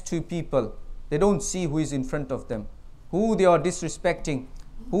gets to people, they don't see who is in front of them, who they are disrespecting,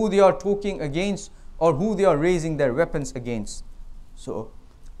 who they are talking against, or who they are raising their weapons against. So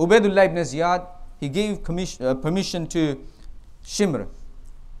Ubaidullah ibn Ziyad, he gave permission to Shimr,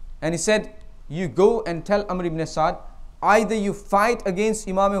 and he said, you go and tell Amr ibn Sa'd, either you fight against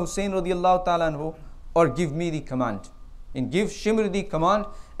Imam Hussain radiallahu ta'ala anhu, or give me the command. And give Shimr the command,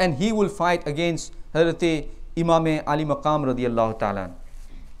 and he will fight against Hazrat Imam Ali Maqam radiallahu ta'ala.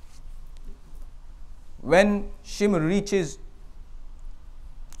 When Shimr reaches,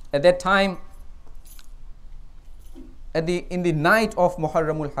 at that time, in the night of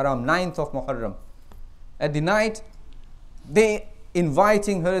Muharramul Haram, 9th of Muharram, at the night, they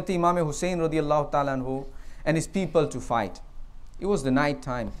inviting Hazrat Imam Hussain radiallahu ta'ala anhu and his people to fight. It was the night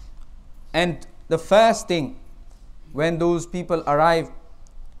time. And the first thing, when those people arrived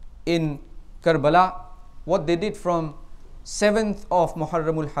in Karbala, what they did from 7th of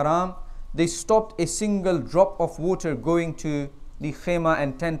Muharramul Haram, they stopped a single drop of water going to the khema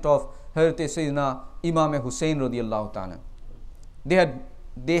and tent of Hazrat Sayyidina Imam Hussain radiallahu ta'ala.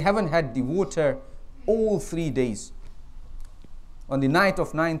 They haven't had the water all 3 days. On the night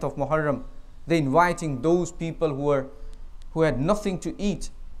of 9th of Muharram, they're inviting those people who had nothing to eat.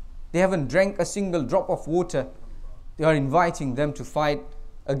 They haven't drank a single drop of water. They are inviting them to fight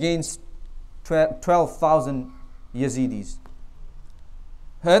against 12,000 Yazidis.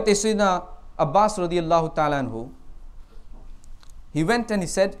 Hazrat Sayyidina Abbas radiallahu ta'ala anhu, he went and he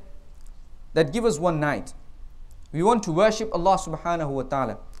said that give us one night. We want to worship Allah subhanahu wa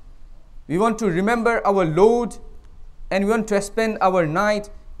ta'ala. We want to remember our Lord, and we want to spend our night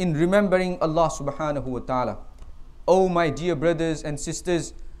in remembering Allah subhanahu wa ta'ala. Oh my dear brothers and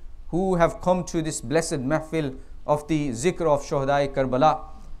sisters who have come to this blessed Mehfil of the zikr of Shahadat Karbala.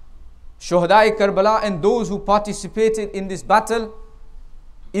 Shahadat Karbala and those who participated in this battle,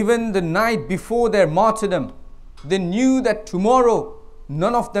 even the night before their martyrdom, they knew that tomorrow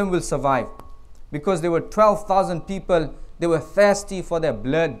none of them will survive, because there were 12,000 people. They were thirsty for their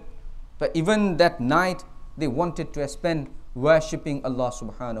blood, but even that night they wanted to spend worshipping Allah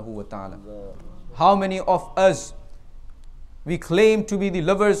subhanahu wa ta'ala. How many of us, we claim to be the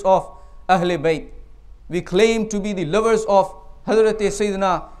lovers of Ahle Bayt, we claim to be the lovers of Hazrat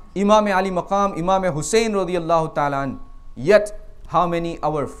Sayyidina Imam Ali Maqam, Imam Hussain radiallahu ta'ala, yet how many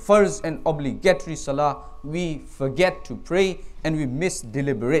our farz and obligatory salah we forget to pray and we miss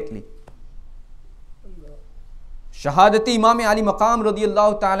deliberately. Shahadat Imam Ali Maqam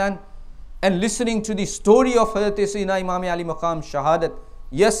radiallahu ta'ala, and listening to the story of Hazrat Sayyidina Imam Ali Maqam Shahadat,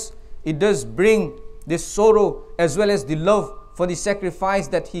 yes, it does bring this sorrow as well as the love for the sacrifice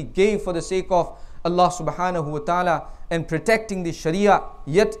that he gave for the sake of Allah subhanahu wa ta'ala and protecting the Sharia,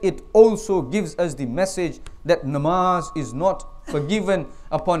 yet it also gives us the message that namaz is not forgiven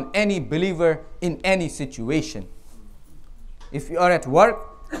upon any believer in any situation. If you are at work,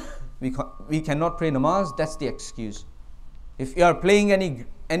 we cannot pray namaz, that's the excuse. If you are playing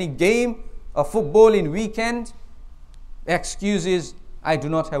any game, a football in weekend, the excuse is, I do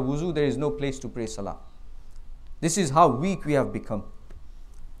not have wuzu, there is no place to pray salah. This is how weak we have become.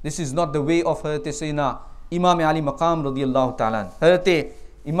 This is not the way of Hazrat Sayyidina Imam Ali Maqam radiallahu ta'ala. Hazrat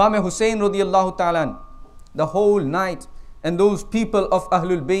Imam Hussain radiallahu ta'ala, the whole night, and those people of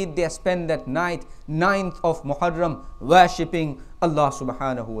Ahlul Bayt, they spend that night, 9th of Muharram, worshipping Allah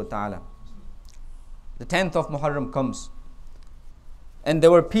subhanahu wa ta'ala. The 10th of Muharram comes. And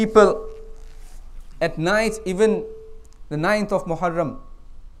there were people at night, even the 9th of Muharram,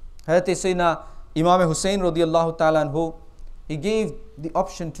 Hazrat Sayyidina Imam Hussain radiallahu ta'ala anhu, he gave the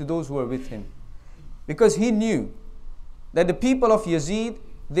option to those who were with him. Because he knew that the people of Yazid,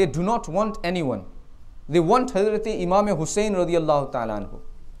 they do not want anyone. They want Hazrat Imam Hussain radiallahu ta'ala anhu.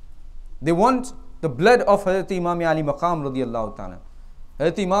 They want the blood of Hazrat Imam Ali Maqam radiallahu ta'ala.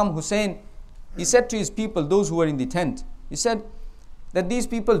 Hazrat Imam Hussain, he said to his people, those who were in the tent, he said that these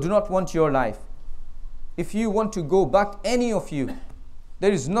people do not want your life. If you want to go back, any of you,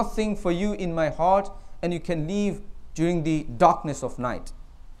 there is nothing for you in my heart, and you can leave during the darkness of night.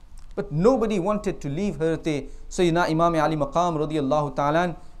 But nobody wanted to leave Hazrat Sayyidina Imam Ali Maqam radiallahu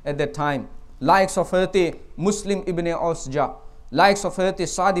ta'ala at that time. Likes of Hazrat Muslim ibn Ausja, likes of Hazrat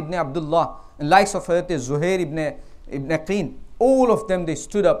Sa'd ibn Abdullah, and likes of Hazrat Zuhair ibn Aqeen, all of them, they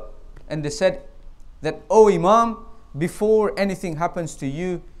stood up and they said that, "O Imam, before anything happens to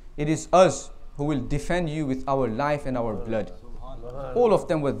you, it is us who will defend you with our life and our blood." All of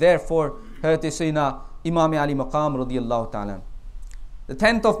them were there for Hazrat Sayyidina Imam Ali Maqam radiallahu ta'ala. The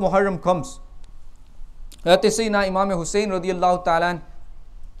 10th of Muharram comes. Hazrat Sayyidina Imam Hussain radiallahu ta'ala,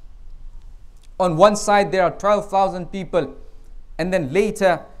 on one side there are 12,000 people, and then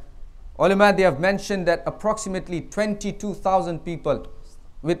later ulama, they have mentioned that approximately 22,000 people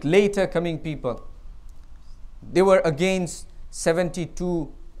with later coming people. They were against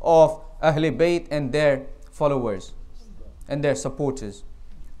 72 of Ahle Bayt and their followers and their supporters.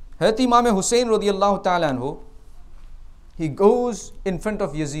 Hazrat Imam Hussain radiallahu ta'ala anhu, he goes in front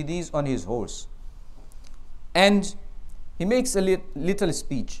of Yazidis on his horse and he makes a little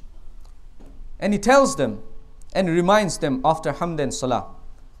speech, and he tells them and reminds them after Hamd and Salah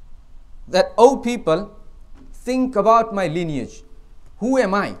that, "O people, think about my lineage. Who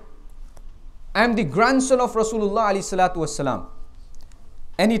am I? I am the grandson of Rasulullah alayhi salatu wasalam."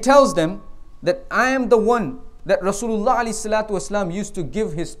 And he tells them that I am the one that Rasulullah alayhi salatu wasalam used to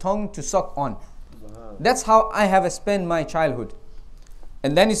give his tongue to suck on. That's how I have spent my childhood.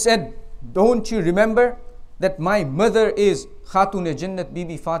 And then he said, "Don't you remember that my mother is Khatun Jannat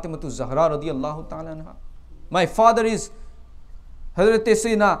Bibi Fatimatu Zahra radiyallahu ta'ala anha? My father is Hazrat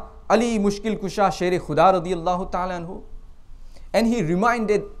Sayyidina Ali Mushkil Kusha Sher Khuda radiyallahu ta'ala anhu." And he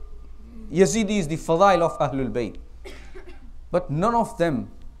reminded Yazidis the fadail of Ahlul Bayt. But none of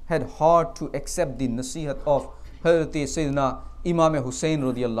them had heart to accept the nasihat of Hazrat Sayyidina Imam Hussain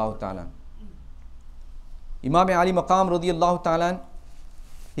radiyallahu ta'ala. Imam Ali Maqam radiyallahu ta'ala,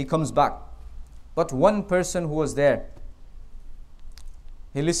 he comes back. But one person who was there,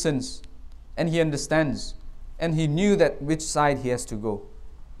 he listens and he understands, and he knew that which side he has to go.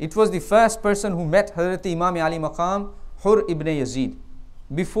 It was the first person who met Hazrat Imam Ali Maqam, Hur ibn Yazid.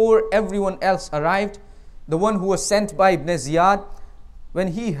 Before everyone else arrived, the one who was sent by Ibn Ziyad, when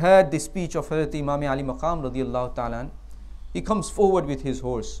he heard the speech of Hazrat Imam Ali Maqam radiallahu ta'ala, he comes forward with his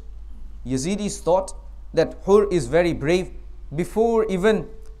horse. Yazidis thought that Hur is very brave. Before even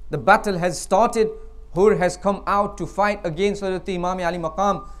the battle has started, Hur has come out to fight against Hazrat Imam Ali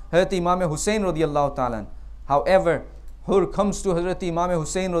Maqam, Hazrat Imam Hussain radiallahu ta'ala. However, Hur comes to Hazrat Imam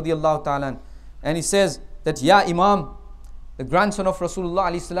Hussain radiallahu ta'ala and he says that, "Ya Imam, the grandson of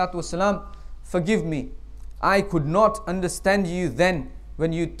Rasulullah alayhi salatu wasalam, forgive me. I could not understand you then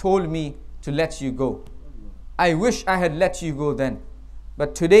when you told me to let you go. I wish I had let you go then.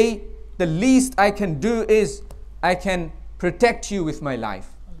 But today, the least I can do is I can protect you with my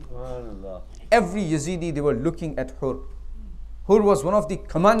life." Every Yazidi, they were looking at Hur. Hur was one of the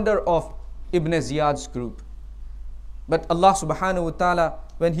commander of Ibn Ziyad's group. But Allah subhanahu wa ta'ala,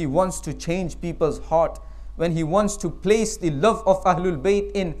 when He wants to change people's heart, when He wants to place the love of Ahlul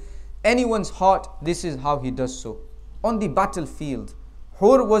Bayt in anyone's heart, this is how He does so. On the battlefield,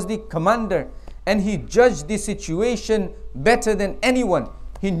 Hur was the commander and he judged the situation better than anyone.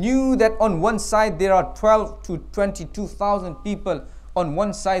 He knew that on one side there are 12 to 22,000 people, on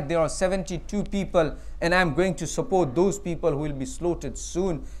one side there are 72 people, and I am going to support those people who will be slaughtered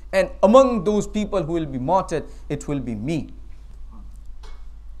soon, and among those people who will be martyred, it will be me.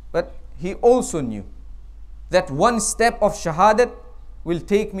 But he also knew that one step of Shahadat will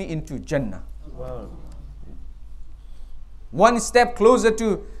take me into Jannah. One step closer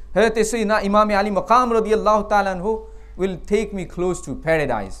to Hazrat Sayyidina Imam Ali Maqam radiyallahu ta'ala anhu will take me close to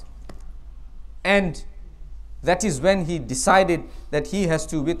paradise. And that is when he decided that he has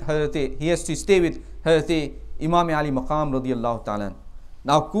to stay with Hazrat Imam Ali Maqam radiyallahu ta'ala.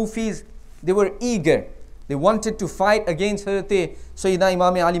 Now Kufis, they were eager. They wanted to fight against Hazrat Sayyidina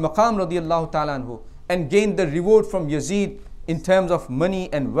Imam Ali Maqam radiyallahu ta'ala anhu and gain the reward from Yazid in terms of money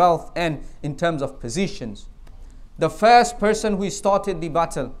and wealth and in terms of positions. The first person who started the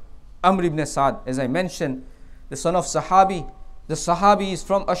battle, Amr ibn Sa'd, as I mentioned, the son of Sahabi. The Sahabi is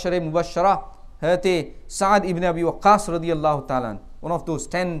from Ashabe Mubashara, Hazrat Sa'd ibn Abi Waqqas radiyallahu ta'ala, one of those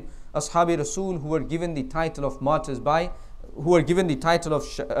 10 Ashabe Rasul who were given the title of martyrs by, who were given the title of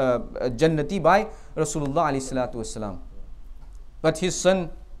Jannati by Rasulullah alayhi salatu wasalam. But his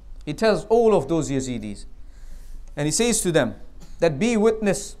son, he tells all of those Yazidis, and he says to them that, be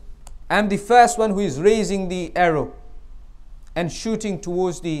witness, I am the first one who is raising the arrow and shooting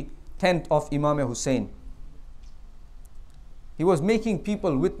towards the tent of Imam Hussein. He was making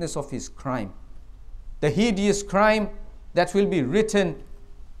people witness of his crime, the hideous crime that will be written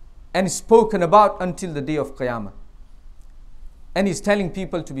and spoken about until the day of Qiyamah. And he's telling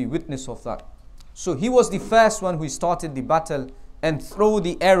people to be witness of that. So he was the first one who started the battle and throw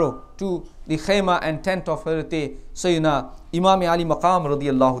the arrow to the khayma and tent of Hazrat Sayyidina Imam Ali Maqam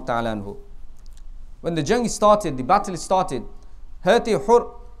radiyallahu ta'ala anhu. When the jang started, the battle started, Hazrat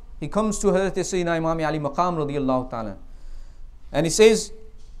Hur, he comes to Hazrat Sayyidina Imam Ali Maqam radiyallahu ta'ala, and he says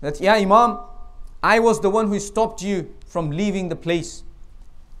that, Ya Imam, I was the one who stopped you from leaving the place.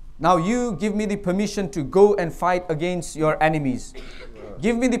 Now you give me the permission to go and fight against your enemies.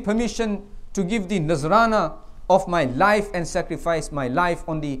 Give me the permission to give the Nazrana of my life and sacrifice my life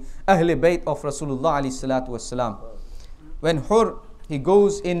on the Ahle Bayt of Rasulullah alayhi salatu wasalam. When Hur, he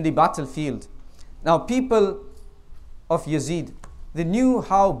goes in the battlefield. Now people of Yazid, they knew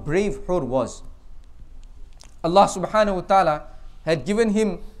how brave Hur was. Allah subhanahu wa ta'ala had given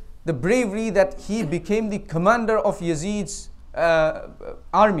him the bravery that he became the commander of Yazid's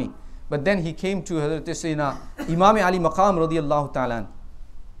army. But then he came to Hazrat Sayyidina Imam Ali Maqam radiyallahu ta'ala.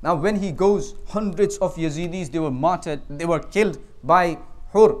 Now when he goes, hundreds of Yazidis, they were martyred, they were killed by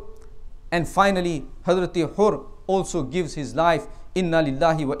Hur. And finally Hazrat Hur also gives his life. Inna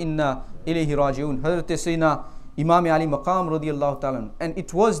lillahi wa inna ilayhi raji'un. Hazrat Sayyidina Imam Ali Maqam radiyallahu ta'ala. And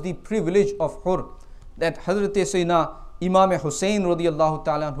it was the privilege of Hur that Hazrat Sayyidina Imam Hussein radiyallahu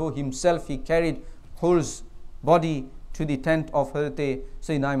ta'ala who himself, he carried Hur's body to the tent of Hazrat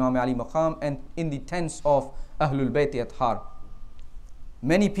Sayyidina Imam Ali Maqam and in the tents of Ahlul Bayt Athar.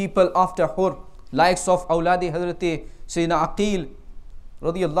 Many people after Hur, likes of Awladi Hazrat Sayyidina Aqil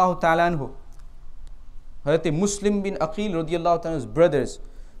radiyallahu ta'ala anhu, Hazrat Muslim bin Aqil radiyallahu ta'ala, his brothers,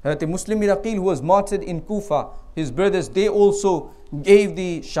 Hazrat Muslim bin Aqil who was martyred in Kufa, his brothers, they also gave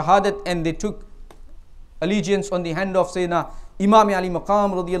the Shahadat and they took allegiance on the hand of Sayyidina Imam Ali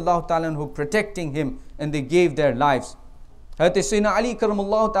Maqam radiyallahu ta'ala anhu, protecting him, and they gave their lives. Hazrat Sayyidina Ali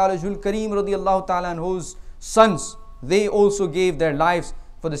karamallahu ta'ala Jul Kareem radiyallahu ta'ala anhu's sons, they also gave their lives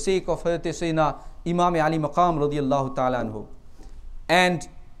for the sake of Hazrat Sayyidina Imam Ali Maqam radiyallahu ta'ala anhu. And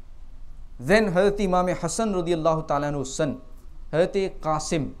then Hazrat Imam Hassan radiyallahu ta'ala anhu's son, Hazrat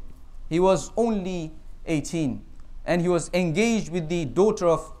Qasim, he was only 18 and he was engaged with the daughter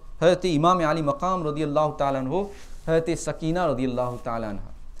of Hazrat Imam Ali Maqam radiyallahu ta'ala anhu, Hazrat Sakina radiyallahu ta'ala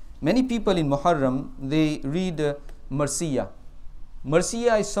anha. Many people in Muharram, they read Marsiya.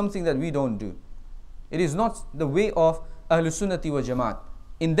 Marsiya is something that we don't do. It is not the way of Ahlus Sunnati wa Jamaat.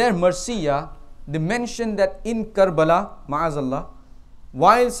 In their Marsiya, they mention that in Karbala, ma'azallah,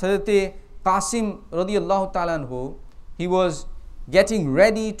 whilst Hazrat Qasim radiyallahu ta'ala anhu, he was getting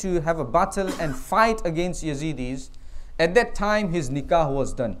ready to have a battle and fight against Yazidis, at that time his nikah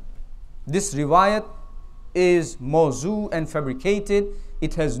was done. This riwayat is mawzu and fabricated.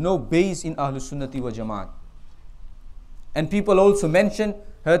 It has no base in Ahlus Sunnati wa Jamaat. And people also mention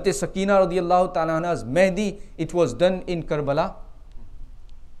Hazrat Sakina radiyallahu ta'ala anha's Mehdi, it was done in Karbala.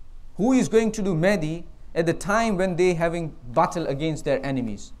 Who is going to do Mehdi at the time when they having battle against their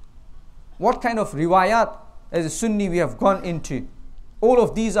enemies? What kind of riwayat as a Sunni we have gone into? All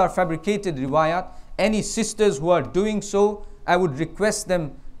of these are fabricated riwayat. Any sisters who are doing so, I would request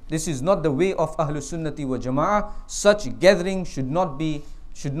them, this is not the way of Ahlus Sunnati wa Jama'ah. Such gatherings should not be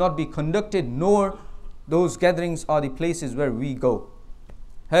conducted, nor those gatherings are the places where we go.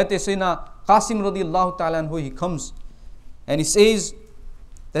 Hazrat Sayyidina Qasim radiyallahu ta'ala anhu, he comes and he says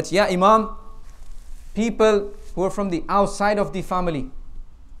that, Ya Imam, people who are from the outside of the family,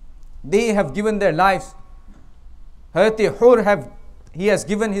 they have given their lives. Hazrat Hur he has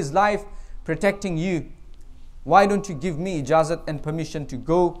given his life protecting you. Why don't you give me ijazat and permission to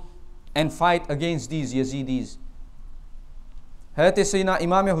go and fight against these Yazidis? Hazrat Sayyidina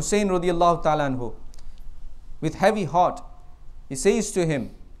Imam Hussein radiyallahu ta'ala anhu, with heavy heart, he says to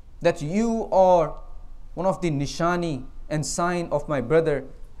him that you are one of the nishani and sign of my brother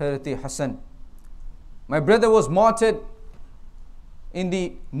Hazrat Hassan. My brother was martyred in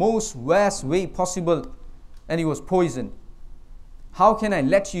the most worst way possible and he was poisoned. How can I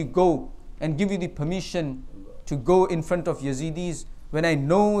let you go and give you the permission to go in front of Yazidis when I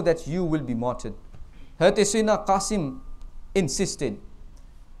know that you will be martyred. Hazrat Sayyidina Qasim insisted.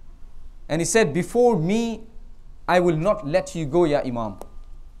 And he said, before me, I will not let you go, ya Imam.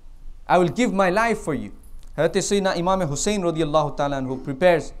 I will give my life for you. Hazrat Sayyidina Imam Hussain radiallahu ta'ala who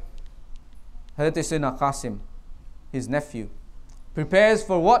prepares Hazrat Sayyidina Qasim, his nephew. Prepares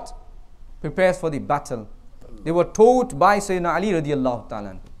for what? Prepares for the battle. They were taught by Sayyidina Ali radiallahu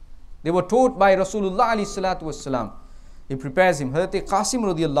ta'ala. They were taught by Rasulullah alayhi salatu wassalam. He prepares him. Hazrat Qasim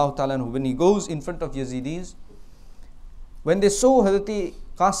radiallahu ta'ala, when he goes in front of Yazidis, when they saw Hazrat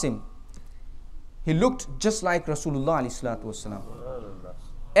Qasim, he looked just like Rasulullah alayhi salatu wassalam.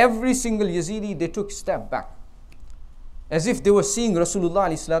 Every single Yazidi, they took a step back, as if they were seeing Rasulullah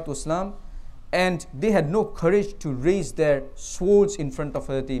alayhi salatu wassalam, and they had no courage to raise their swords in front of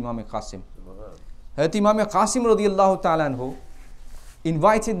Hazrat Imam Qasim. Hazrat Imam Qasim radiallahu ta'ala anhu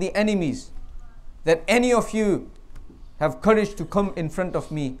invited the enemies that any of you have courage to come in front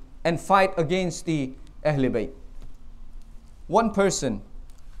of me and fight against the Ahle Bayt. One person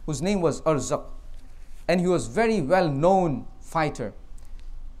whose name was Arzaq, and he was very well known fighter.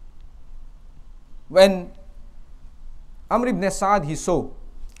 When Amr ibn Sa'ad, he saw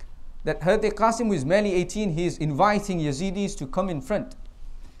that Hazrat Qasim, who is merely 18, he is inviting Yazidis to come in front.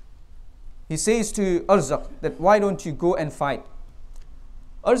 He says to Arzaq that why don't you go and fight?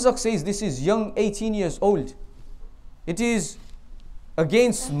 Arzaq says, this is young, 18 years old. It is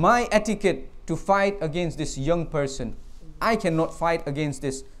against my etiquette to fight against this young person. I cannot fight against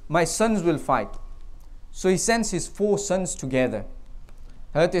this. My sons will fight. So he sends his 4 sons together.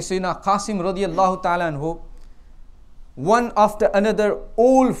 Hazrat Sayyidina Qasim radiallahu ta'ala anhu, one after another,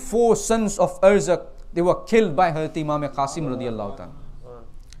 all 4 sons of Arzaq, they were killed by Hazrat Imam Qasim radiallahu ta'ala.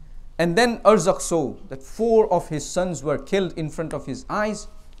 And then Arzaq saw that 4 of his sons were killed in front of his eyes.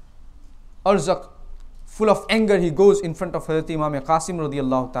 Arzaq, full of anger, he goes in front of Hazrat Imam Qasim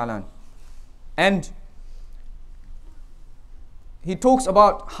radiallahu ta'ala. And he talks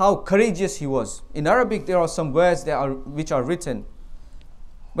about how courageous he was. In Arabic, there are some words which are written.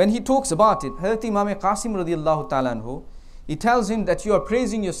 When he talks about it, Hazrat Imam Qasim radiallahu ta'ala anhu, he tells him that you are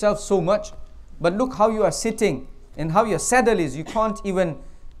praising yourself so much, but look how you are sitting and how your saddle is. You can't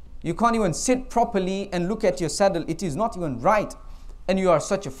even sit properly and look at your saddle. It is not even right. And you are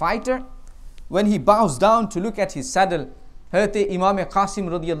such a fighter. When he bows down to look at his saddle, Hazrat Imam Qasim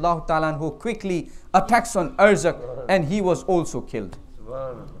radiallahu ta'ala anhu quickly attacks on Arzaq, and he was also killed.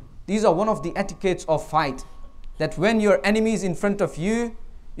 These are one of the etiquettes of fight, that when your enemy is in front of you,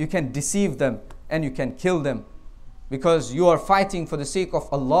 you can deceive them and you can kill them, because you are fighting for the sake of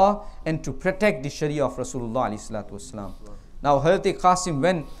Allah and to protect the Sharia of Rasulullah alayhi salatu wasalam. Now Hazrat Qasim,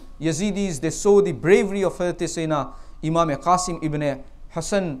 when Yazidis, they saw the bravery of Hazrat Sayyidina Imam Qasim ibn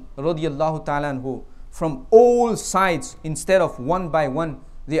Hassan radiallahu ta'ala anhu, from all sides, instead of one by one,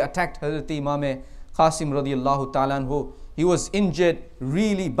 they attacked Hazrat Imam Qasim radiallahu ta'ala anhu. He was injured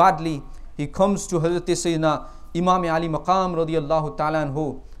really badly. He comes to Hazrat Sayyidina Imam Ali Maqam radiallahu ta'ala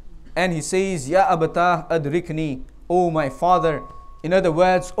anhu, and he says, Ya Abata adrikni, O my father. In other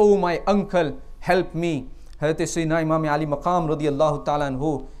words, O my uncle, help me. Hazrat Sayyidina Imam Ali Maqam radiallahu ta'ala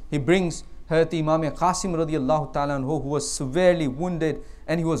anhu, he brings Hazrat Imam Qasim radiallahu ta'ala anhu, who was severely wounded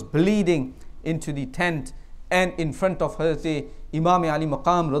and he was bleeding, into the tent, and in front of Hazrat Imam Ali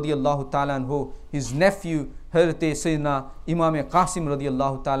Maqam radiallahu ta'ala anhu, his nephew Hazrat Sayyidina Imam Qasim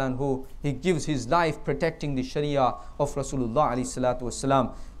radiallahu ta'ala anhu, he gives his life protecting the Sharia of Rasulullah alayhi salatu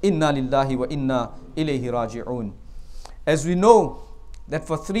wasalam. Inna lillahi wa inna ilayhi raji'un. As we know that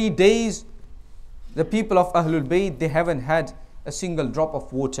for 3 days the people of Ahlul Bayt, they haven't had a single drop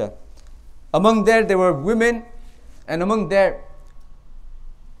of water. Among there were women, and among there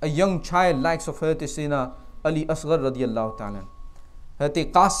a young child likes of Hazrat Sayyidina Ali Asghar radiallahu ta'ala.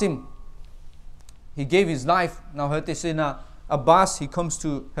 Hazrat Qasim, he gave his life. Now Hazrat Sayyidina Abbas, he comes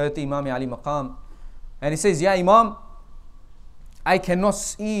to Hazrat Imam Ali Maqam and he says, Ya Imam, I cannot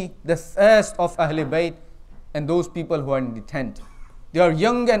see the thirst of Ahle Bayt and those people who are in the tent. They are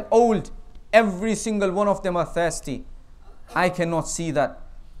young and old. Every single one of them are thirsty. I cannot see that.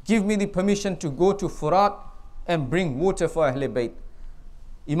 Give me the permission to go to Furat and bring water for Ahle Bayt.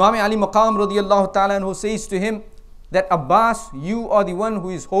 Imam Ali Maqam radiallahu ta'ala anhu says to him that Abbas, you are the one who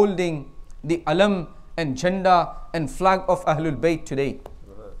is holding the alam and janda and flag of Ahlul Bayt today.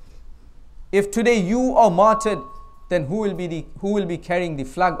 If today you are martyred, then who will be carrying the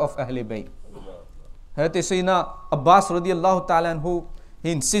flag of Ahlul Bayt? Hazrat Sayyidina Abbas radiallahu ta'ala anhu,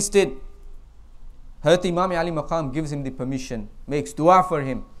 he insisted. Hazrat Imam Ali Maqam gives him the permission, makes dua for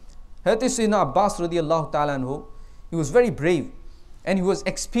him. Hazrat Sayyidina Abbas radiallahu ta'ala anhu, he was very brave and he was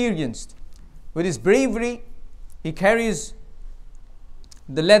experienced. With his bravery, He carries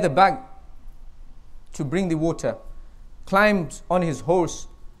the leather bag to bring the water, climbs on his horse,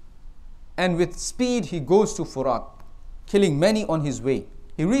 and with speed he goes to Furat, killing many on his way.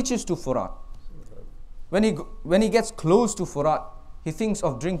 He reaches to Furat. When he gets close to Furat, he thinks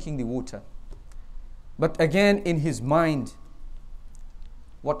of drinking the water. But again in his mind,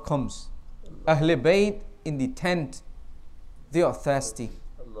 what comes? Ahle Bayt in the tent, they are thirsty.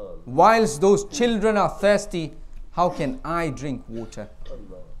 Whilst those children are thirsty, how can I drink water?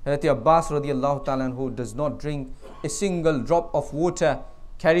 Hazrat Abbas radiallahu ta'ala anhu does not drink a single drop of water,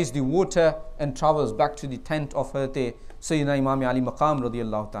 carries the water and travels back to the tent of Hazrat Sayyidina Imam Ali Maqam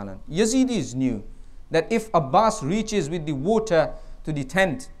radiallahu ta'ala. Yazidis knew that if Abbas reaches with the water to the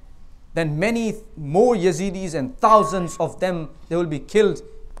tent, then many more Yazidis and thousands of them, they will be killed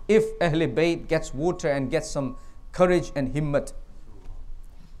if Ahle Bayt gets water and gets some courage and himmat.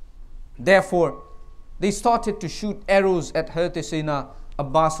 Therefore, they started to shoot arrows at Hazrat Sayyidina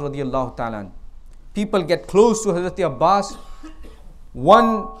Abbas radiallahu ta'ala. People get close to Hazrat Abbas.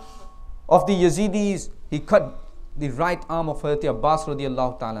 One of the Yazidis, he cut the right arm of Hazrat Abbas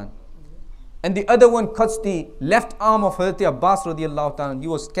radiallahu ta'ala. And the other one cuts the left arm of Hazrat Abbas radiallahu ta'ala. He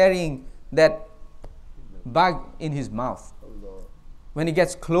was carrying that bag in his mouth. When he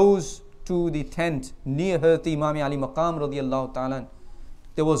gets close to the tent near Hazrat Imam Ali Maqam radiallahu ta'ala,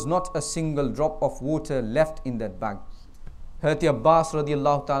 there was not a single drop of water left in that bag. Hazrat Abbas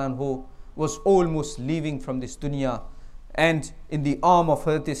radiallahu ta'ala was almost leaving from this dunya, and in the arm of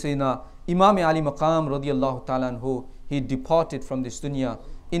Hazrat Sayyidina Imam Ali Maqam radiallahu ta'ala, he departed from this dunya.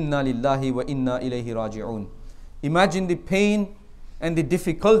 Inna lillahi wa inna ilayhi raji'un. Imagine the pain and the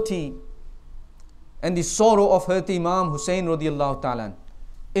difficulty and the sorrow of Hazrat Imam Hussein radiallahu ta'ala.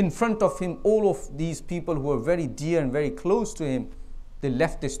 In front of him, all of these people who were very dear and very close to him, they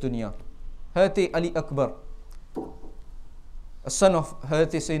left this dunya. Hazrat Ali Akbar, a son of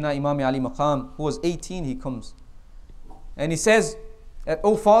Hazrat Sayyidina Imam Ali Maqam, who was 18, he comes. And he says,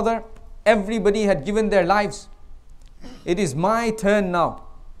 "Oh father, everybody had given their lives. It is my turn now.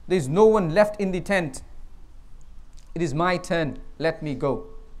 There is no one left in the tent. It is my turn. Let me go."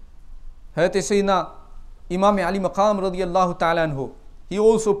 Hazrat Sayyidina Imam Ali Maqam radiallahu ta'ala anhu, he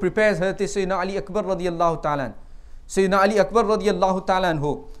also prepares Hazrat Sayyidina Ali Akbar radiallahu ta'ala. Sayyidina Ali Akbar radiallahu ta'ala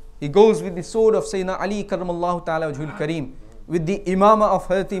anhu, he goes with the sword of Sayyidina Ali karramallahu ta'ala wajhul kareem, with the imama of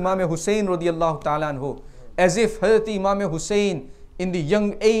Hazrat Imam Hussein radiallahu ta'ala anhu, as if Hazrat Imam Hussein in the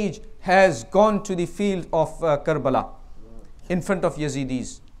young age has gone to the field of Karbala in front of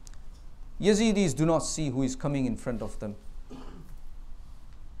Yazidis. Yazidis do not see who is coming in front of them.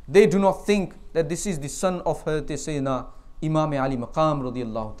 They do not think that this is the son of Hazrat Sayyidina Imam Ali Maqam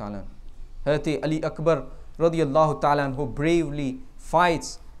radiallahu ta'ala. Hazrat Ali Akbar radiallahu ta'ala who bravely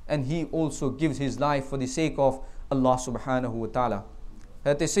fights, and he also gives his life for the sake of Allah subhanahu wa ta'ala.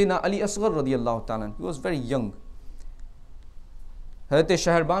 Hazrat Sayyidina Ali Asghar radiallahu ta'ala, he was very young. Hazrat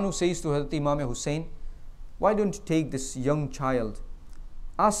Shaharbanu says to Hazrat Imam Hussein, "Why don't you take this young child?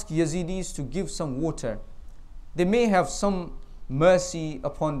 Ask Yazidis to give some water. They may have some mercy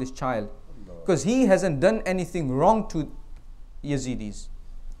upon this child, because he hasn't done anything wrong to Yazidis."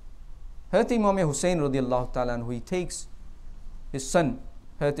 Hazrat Imam Hussein radiallahu ta'ala, he takes his son,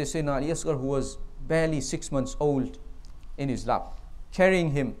 Hazrat Sayyidina Ali Asghar, who was barely 6 months old, in his lap,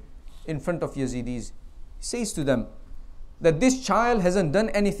 carrying him in front of Yazidis. He says to them that this child hasn't done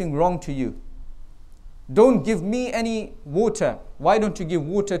anything wrong to you. Don't give me any water. Why don't you give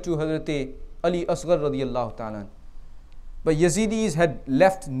water to Hazrat Ali Asghar radiallahu ta'ala? But Yazidis had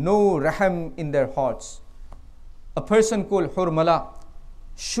left no raham in their hearts. A person called Hurmala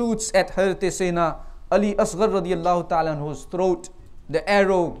shoots at Hazrat Sayyidina Ali Asghar radiallahu ta'ala whose throat. The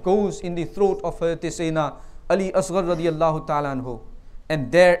arrow goes in the throat of Hazrat Sayyidina Ali Asghar radiallahu ta'ala,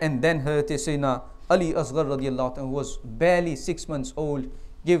 and there and then Hazrat Sayyidina Ali Asghar radiallahu ta'ala, who was barely 6 months old,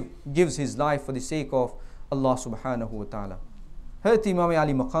 gives his life for the sake of Allah subhanahu wa ta'ala. Hazrat Imam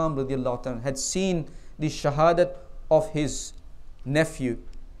Ali Maqam radiallahu ta'ala had seen the shahadat of his nephew.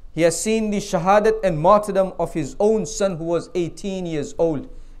 He has seen the shahadat and martyrdom of his own son, who was 18 years old.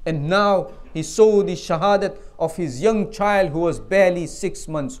 And now he saw the shahadat of his young child, who was barely 6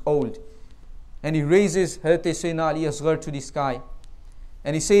 months old. And he raises Hazrat Sayyidina Ali Asghar to the sky.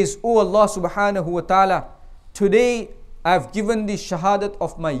 And he says, "Oh Allah subhanahu wa ta'ala, today I have given the shahadat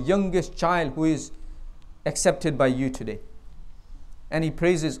of my youngest child, who is accepted by you today." And he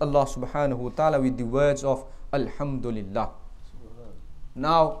praises Allah subhanahu wa ta'ala with the words of Alhamdulillah.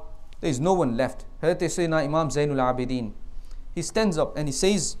 Now there is no one left. Hazrat Sayyidina Imam Zainul Abidin, he stands up and he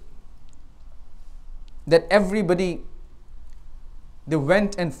says that everybody, they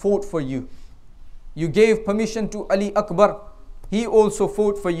went and fought for you. You gave permission to Ali Akbar. He also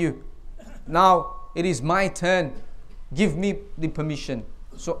fought for you. Now it is my turn. Give me the permission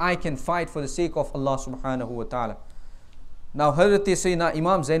so I can fight for the sake of Allah subhanahu wa ta'ala. Now Hazrat Sayyidina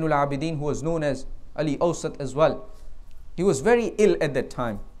Imam Zainul Abidin, who was known as Ali Awsat as well, he was very ill at that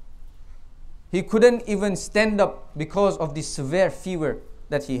time. He couldn't even stand up because of the severe fever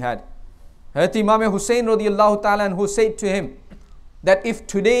that he had. Hazrat Imam Hussain radiallahu ta'ala anhu said to him that if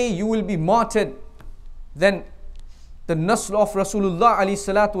today you will be martyred, then the nasl of Rasulullah alayhi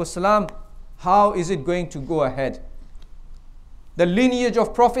salatu wasalam, how is it going to go ahead? The lineage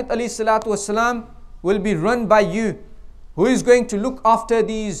of Prophet alayhi salatu wasalam will be run by you. Who is going to look after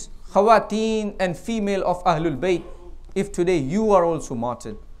these khawateen and female of Ahlul Bayt if today you are also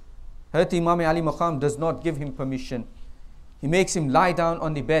martyred? Hazrat Imam Ali Maqam does not give him permission. He makes him lie down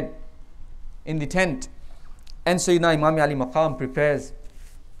on the bed in the tent, and Sayyidina Imam Ali Maqam prepares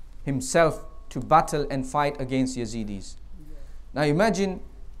himself to battle and fight against Yazidis. Now imagine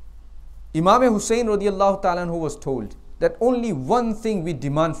Imam Hussain radiallahu ta'ala who was told that only one thing we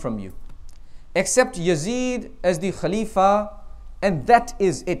demand from you, accept Yazid as the Khalifa, and that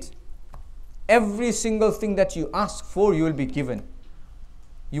is it. Every single thing that you ask for, you will be given.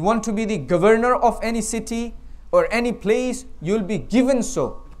 You want to be the governor of any city or any place, you will be given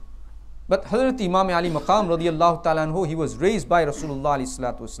so. But Hazrat Imam Ali Maqam radiallahu ta'ala anhu, he was raised by Rasulullah alayhi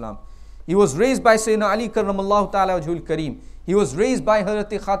salatu wasalam. He was raised by Sayyidina Ali karramallahu ta'ala wajhul kareem. He was raised by Hazrat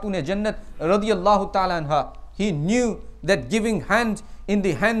Khatun Jannat radiallahu ta'ala anha. He knew that giving hand in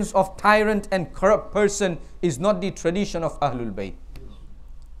the hands of tyrant and corrupt person is not the tradition of Ahlul Bayt.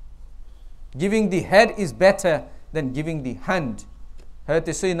 Giving the head is better than giving the hand. Hazrat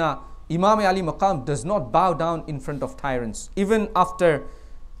Sayyidina Imam Ali Maqam does not bow down in front of tyrants. Even after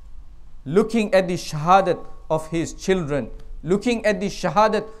looking at the Shahadat of his children, looking at the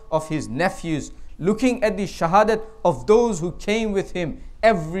Shahadat of his nephews, looking at the Shahadat of those who came with him,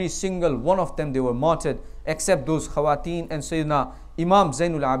 every single one of them, they were martyred, except those Khawateen and Sayyidina Imam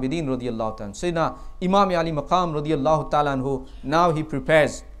Zainul Abidin radiallahu ta'ala. Sayyidina Imam Ali Maqam radiallahu ta'ala anhu, now he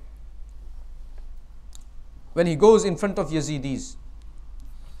prepares. When he goes in front of Yazidis,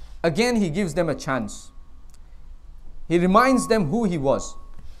 again he gives them a chance. He reminds them who he was.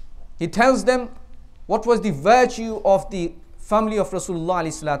 He tells them what was the virtue of the family of Rasulullah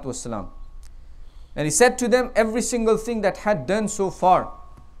alayhi salatu wasalam. And he said to them, every single thing that had done so far,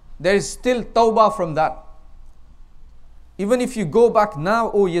 there is still tawbah from that. Even if you go back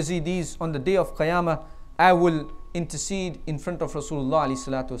now, O Yazidis, on the day of Qiyamah, I will intercede in front of Rasulullah alayhi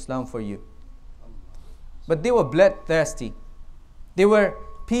salatu wasalam for you. But they were bloodthirsty. They were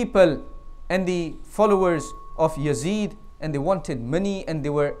people and the followers of Yazid, and they wanted money, and they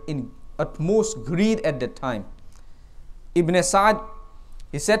were in utmost greed at that time. Ibn Sa'd,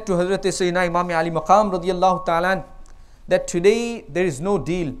 he said to Hazrat Sayyidina Imam Ali Maqam radiallahu ta'ala that today there is no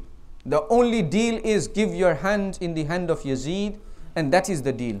deal. The only deal is give your hand in the hand of Yazid, and that is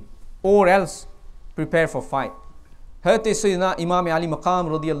the deal. Or else prepare for fight. Hazrat Sayyidina Imam Ali Maqam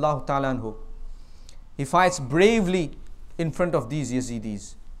radiallahu ta'ala anhu, he fights bravely in front of these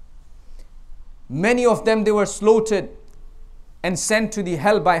Yazidis. Many of them, they were slaughtered and sent to the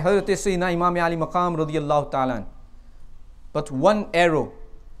hell by Hazrat Sayyidina Imam Ali Maqam radiallahu ta'ala. But one arrow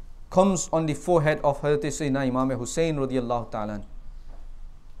comes on the forehead of Hazrat Sayyidina Imam Hussain radiallahu ta'ala.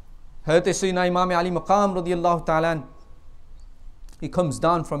 Hazrat Sayyidina Imam Ali Maqam radiallahu ta'ala, he comes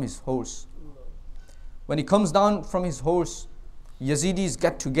down from his horse. When he comes down from his horse, Yazidis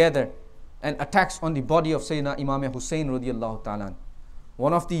get together and attacks on the body of Sayyidina Imam Hussain radiallahu ta'ala.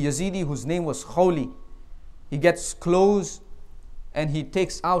 One of the Yazidi, whose name was Khawli, he gets close and he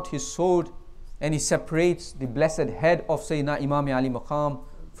takes out his sword and he separates the blessed head of Sayyidina Imam Ali Maqam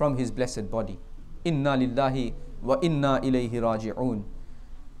from his blessed body. Inna lillahi wa inna ilayhi raji'un.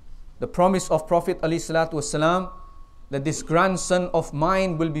 The promise of Prophet alayhi salatu wasalam that this grandson of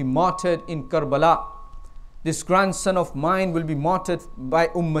mine will be martyred in Karbala. This grandson of mine will be martyred by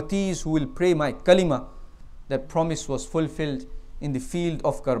ummatis who will pray my kalima. That promise was fulfilled in the field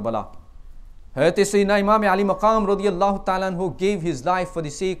of Karbala. Hazrat Sayyidina Imam Ali Maqam radiallahu ta'ala who gave his life for the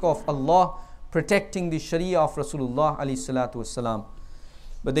sake of Allah, protecting the Sharia of Rasulullah alayhi salatu wasalam.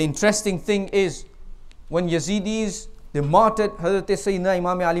 But the interesting thing is, when Yazidis, they martyred Hazrat Sayyidina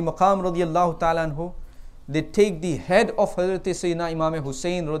Imam Ali Maqam radiallahu ta'ala, they take the head of Hazrat Sayyidina Imam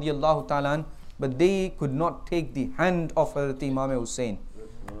Hussain radiallahu ta'ala, but they could not take the hand of Hazrat Imam Hussain.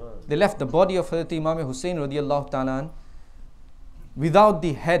 They left the body of Hazrat Imam Hussain radiallahu ta'ala without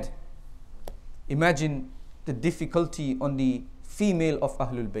the head. Imagine the difficulty on the female of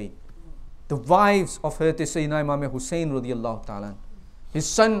Ahlul Bayt, the wives of Hazrat Sayyidina Imam Hussain radiallahu ta'ala. His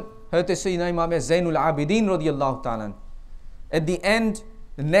son Hazrat Sayyidina Imam Zainul Abidin radiyallahu ta'ala. At the end,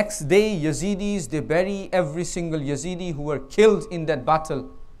 the next day, Yazidis, they bury every single Yazidi who were killed in that battle.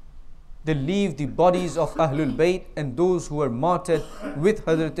 They leave the bodies of Ahlul Bayt and those who were martyred with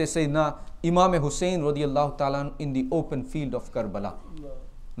Hazrat Sayyidina Imam Hussain radiyallahu ta'ala in the open field of Karbala.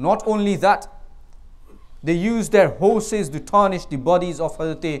 Not only that, they used their horses to tarnish the bodies of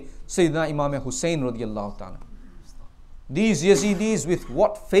Hazrat Sayyidina Imam Hussain radiyallahu ta'ala. These Yazidis, with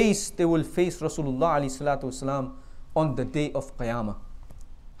what face they will face Rasulullah alayhi salatu wasalam on the day of Qiyamah.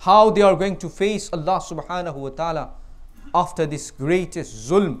 How they are going to face Allah subhanahu wa ta'ala after this greatest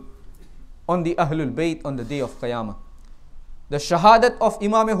zulm on the Ahlul Bayt on the day of Qiyamah. The Shahadat of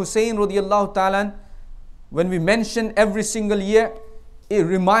Imam Hussain radiyallahu ta'ala, when we mention every single year, it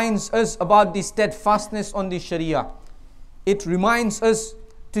reminds us about the steadfastness on the Sharia. It reminds us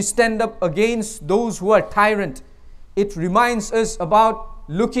to stand up against those who are tyrant. It reminds us about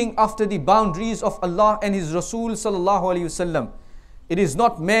looking after the boundaries of Allah and His Rasul sallallahu alaihi wasallam. It is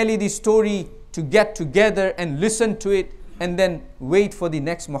not merely the story to get together and listen to it and then wait for the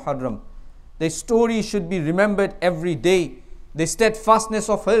next Muharram. The story should be remembered every day. The steadfastness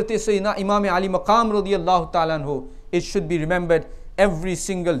of Hazrat Sayyidina Imam Ali Maqam radiyallahu ta'ala anhu, it should be remembered every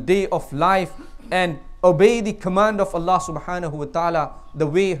single day of life, and obey the command of Allah subhanahu wa ta'ala the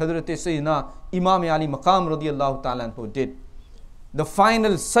way Hazrat Sayyidina Imam Ali Maqam radiyallahu ta'ala anhu did. The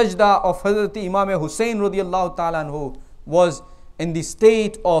final sajda of Hazrat Imam Hussain radiyallahu ta'ala anhu was in the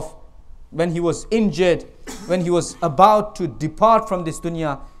state of when he was injured, when he was about to depart from this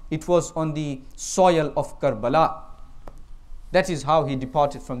dunya. It was on the soil of Karbala. That is how he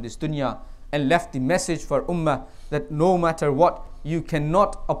departed from this dunya and left the message for ummah that no matter what, you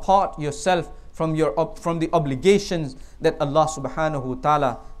cannot apart yourself from the obligations that Allah subhanahu wa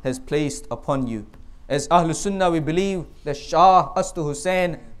ta'ala has placed upon you. As Ahlul Sunnah, we believe that Shah Astu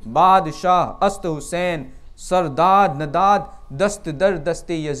Hussain, Badshah Astu Hussain, Sardad Nadad, Dast Dar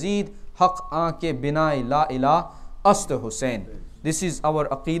Daste Yazid, Haq Aanke Binai La Ilah Astu Hussain. This is our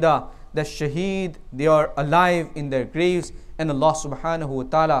aqidah, that Shaheed, they are alive in their graves, and Allah subhanahu wa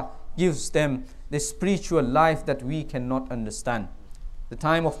ta'ala gives them the spiritual life that we cannot understand. The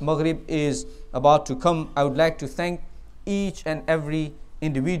time of Maghrib is about to come. I would like to thank each and every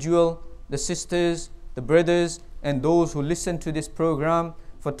individual, the sisters, the brothers, and those who listen to this program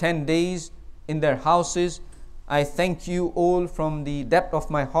for 10 days in their houses. I thank you all from the depth of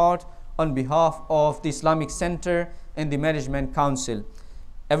my heart on behalf of the Islamic Center and the Management Council.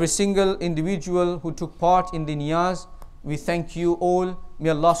 Every single individual who took part in the niyaz, we thank you all. May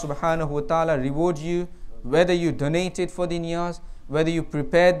Allah subhanahu wa ta'ala reward you, whether you donated for the niyaz, whether you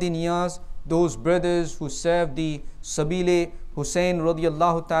prepared the niyaz, those brothers who served the Sabile Hussain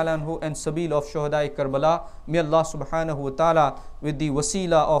radiyallahu ta'ala anhu and Sabil of Shuhadai Karbala. May Allah subhanahu wa ta'ala, with the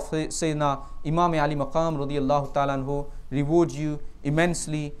wasila of Sayyidina Imam Ali Maqam radiyallahu ta'ala anhu, reward you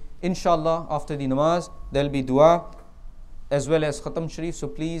immensely. Inshallah, after the namaz, there will be dua as well as Khatam Shareef, so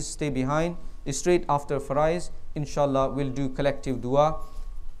please stay behind. Straight after Faraiz, inshallah, we'll do collective dua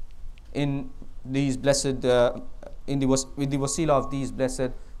in these blessed, with the wasila of these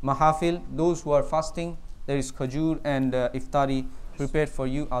blessed Mehfil. Those who are fasting, there is khajur and iftari prepared for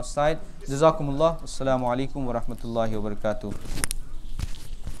you outside. Jazakumullah. Assalamu alaikum wa rahmatullahi wa barakatuh.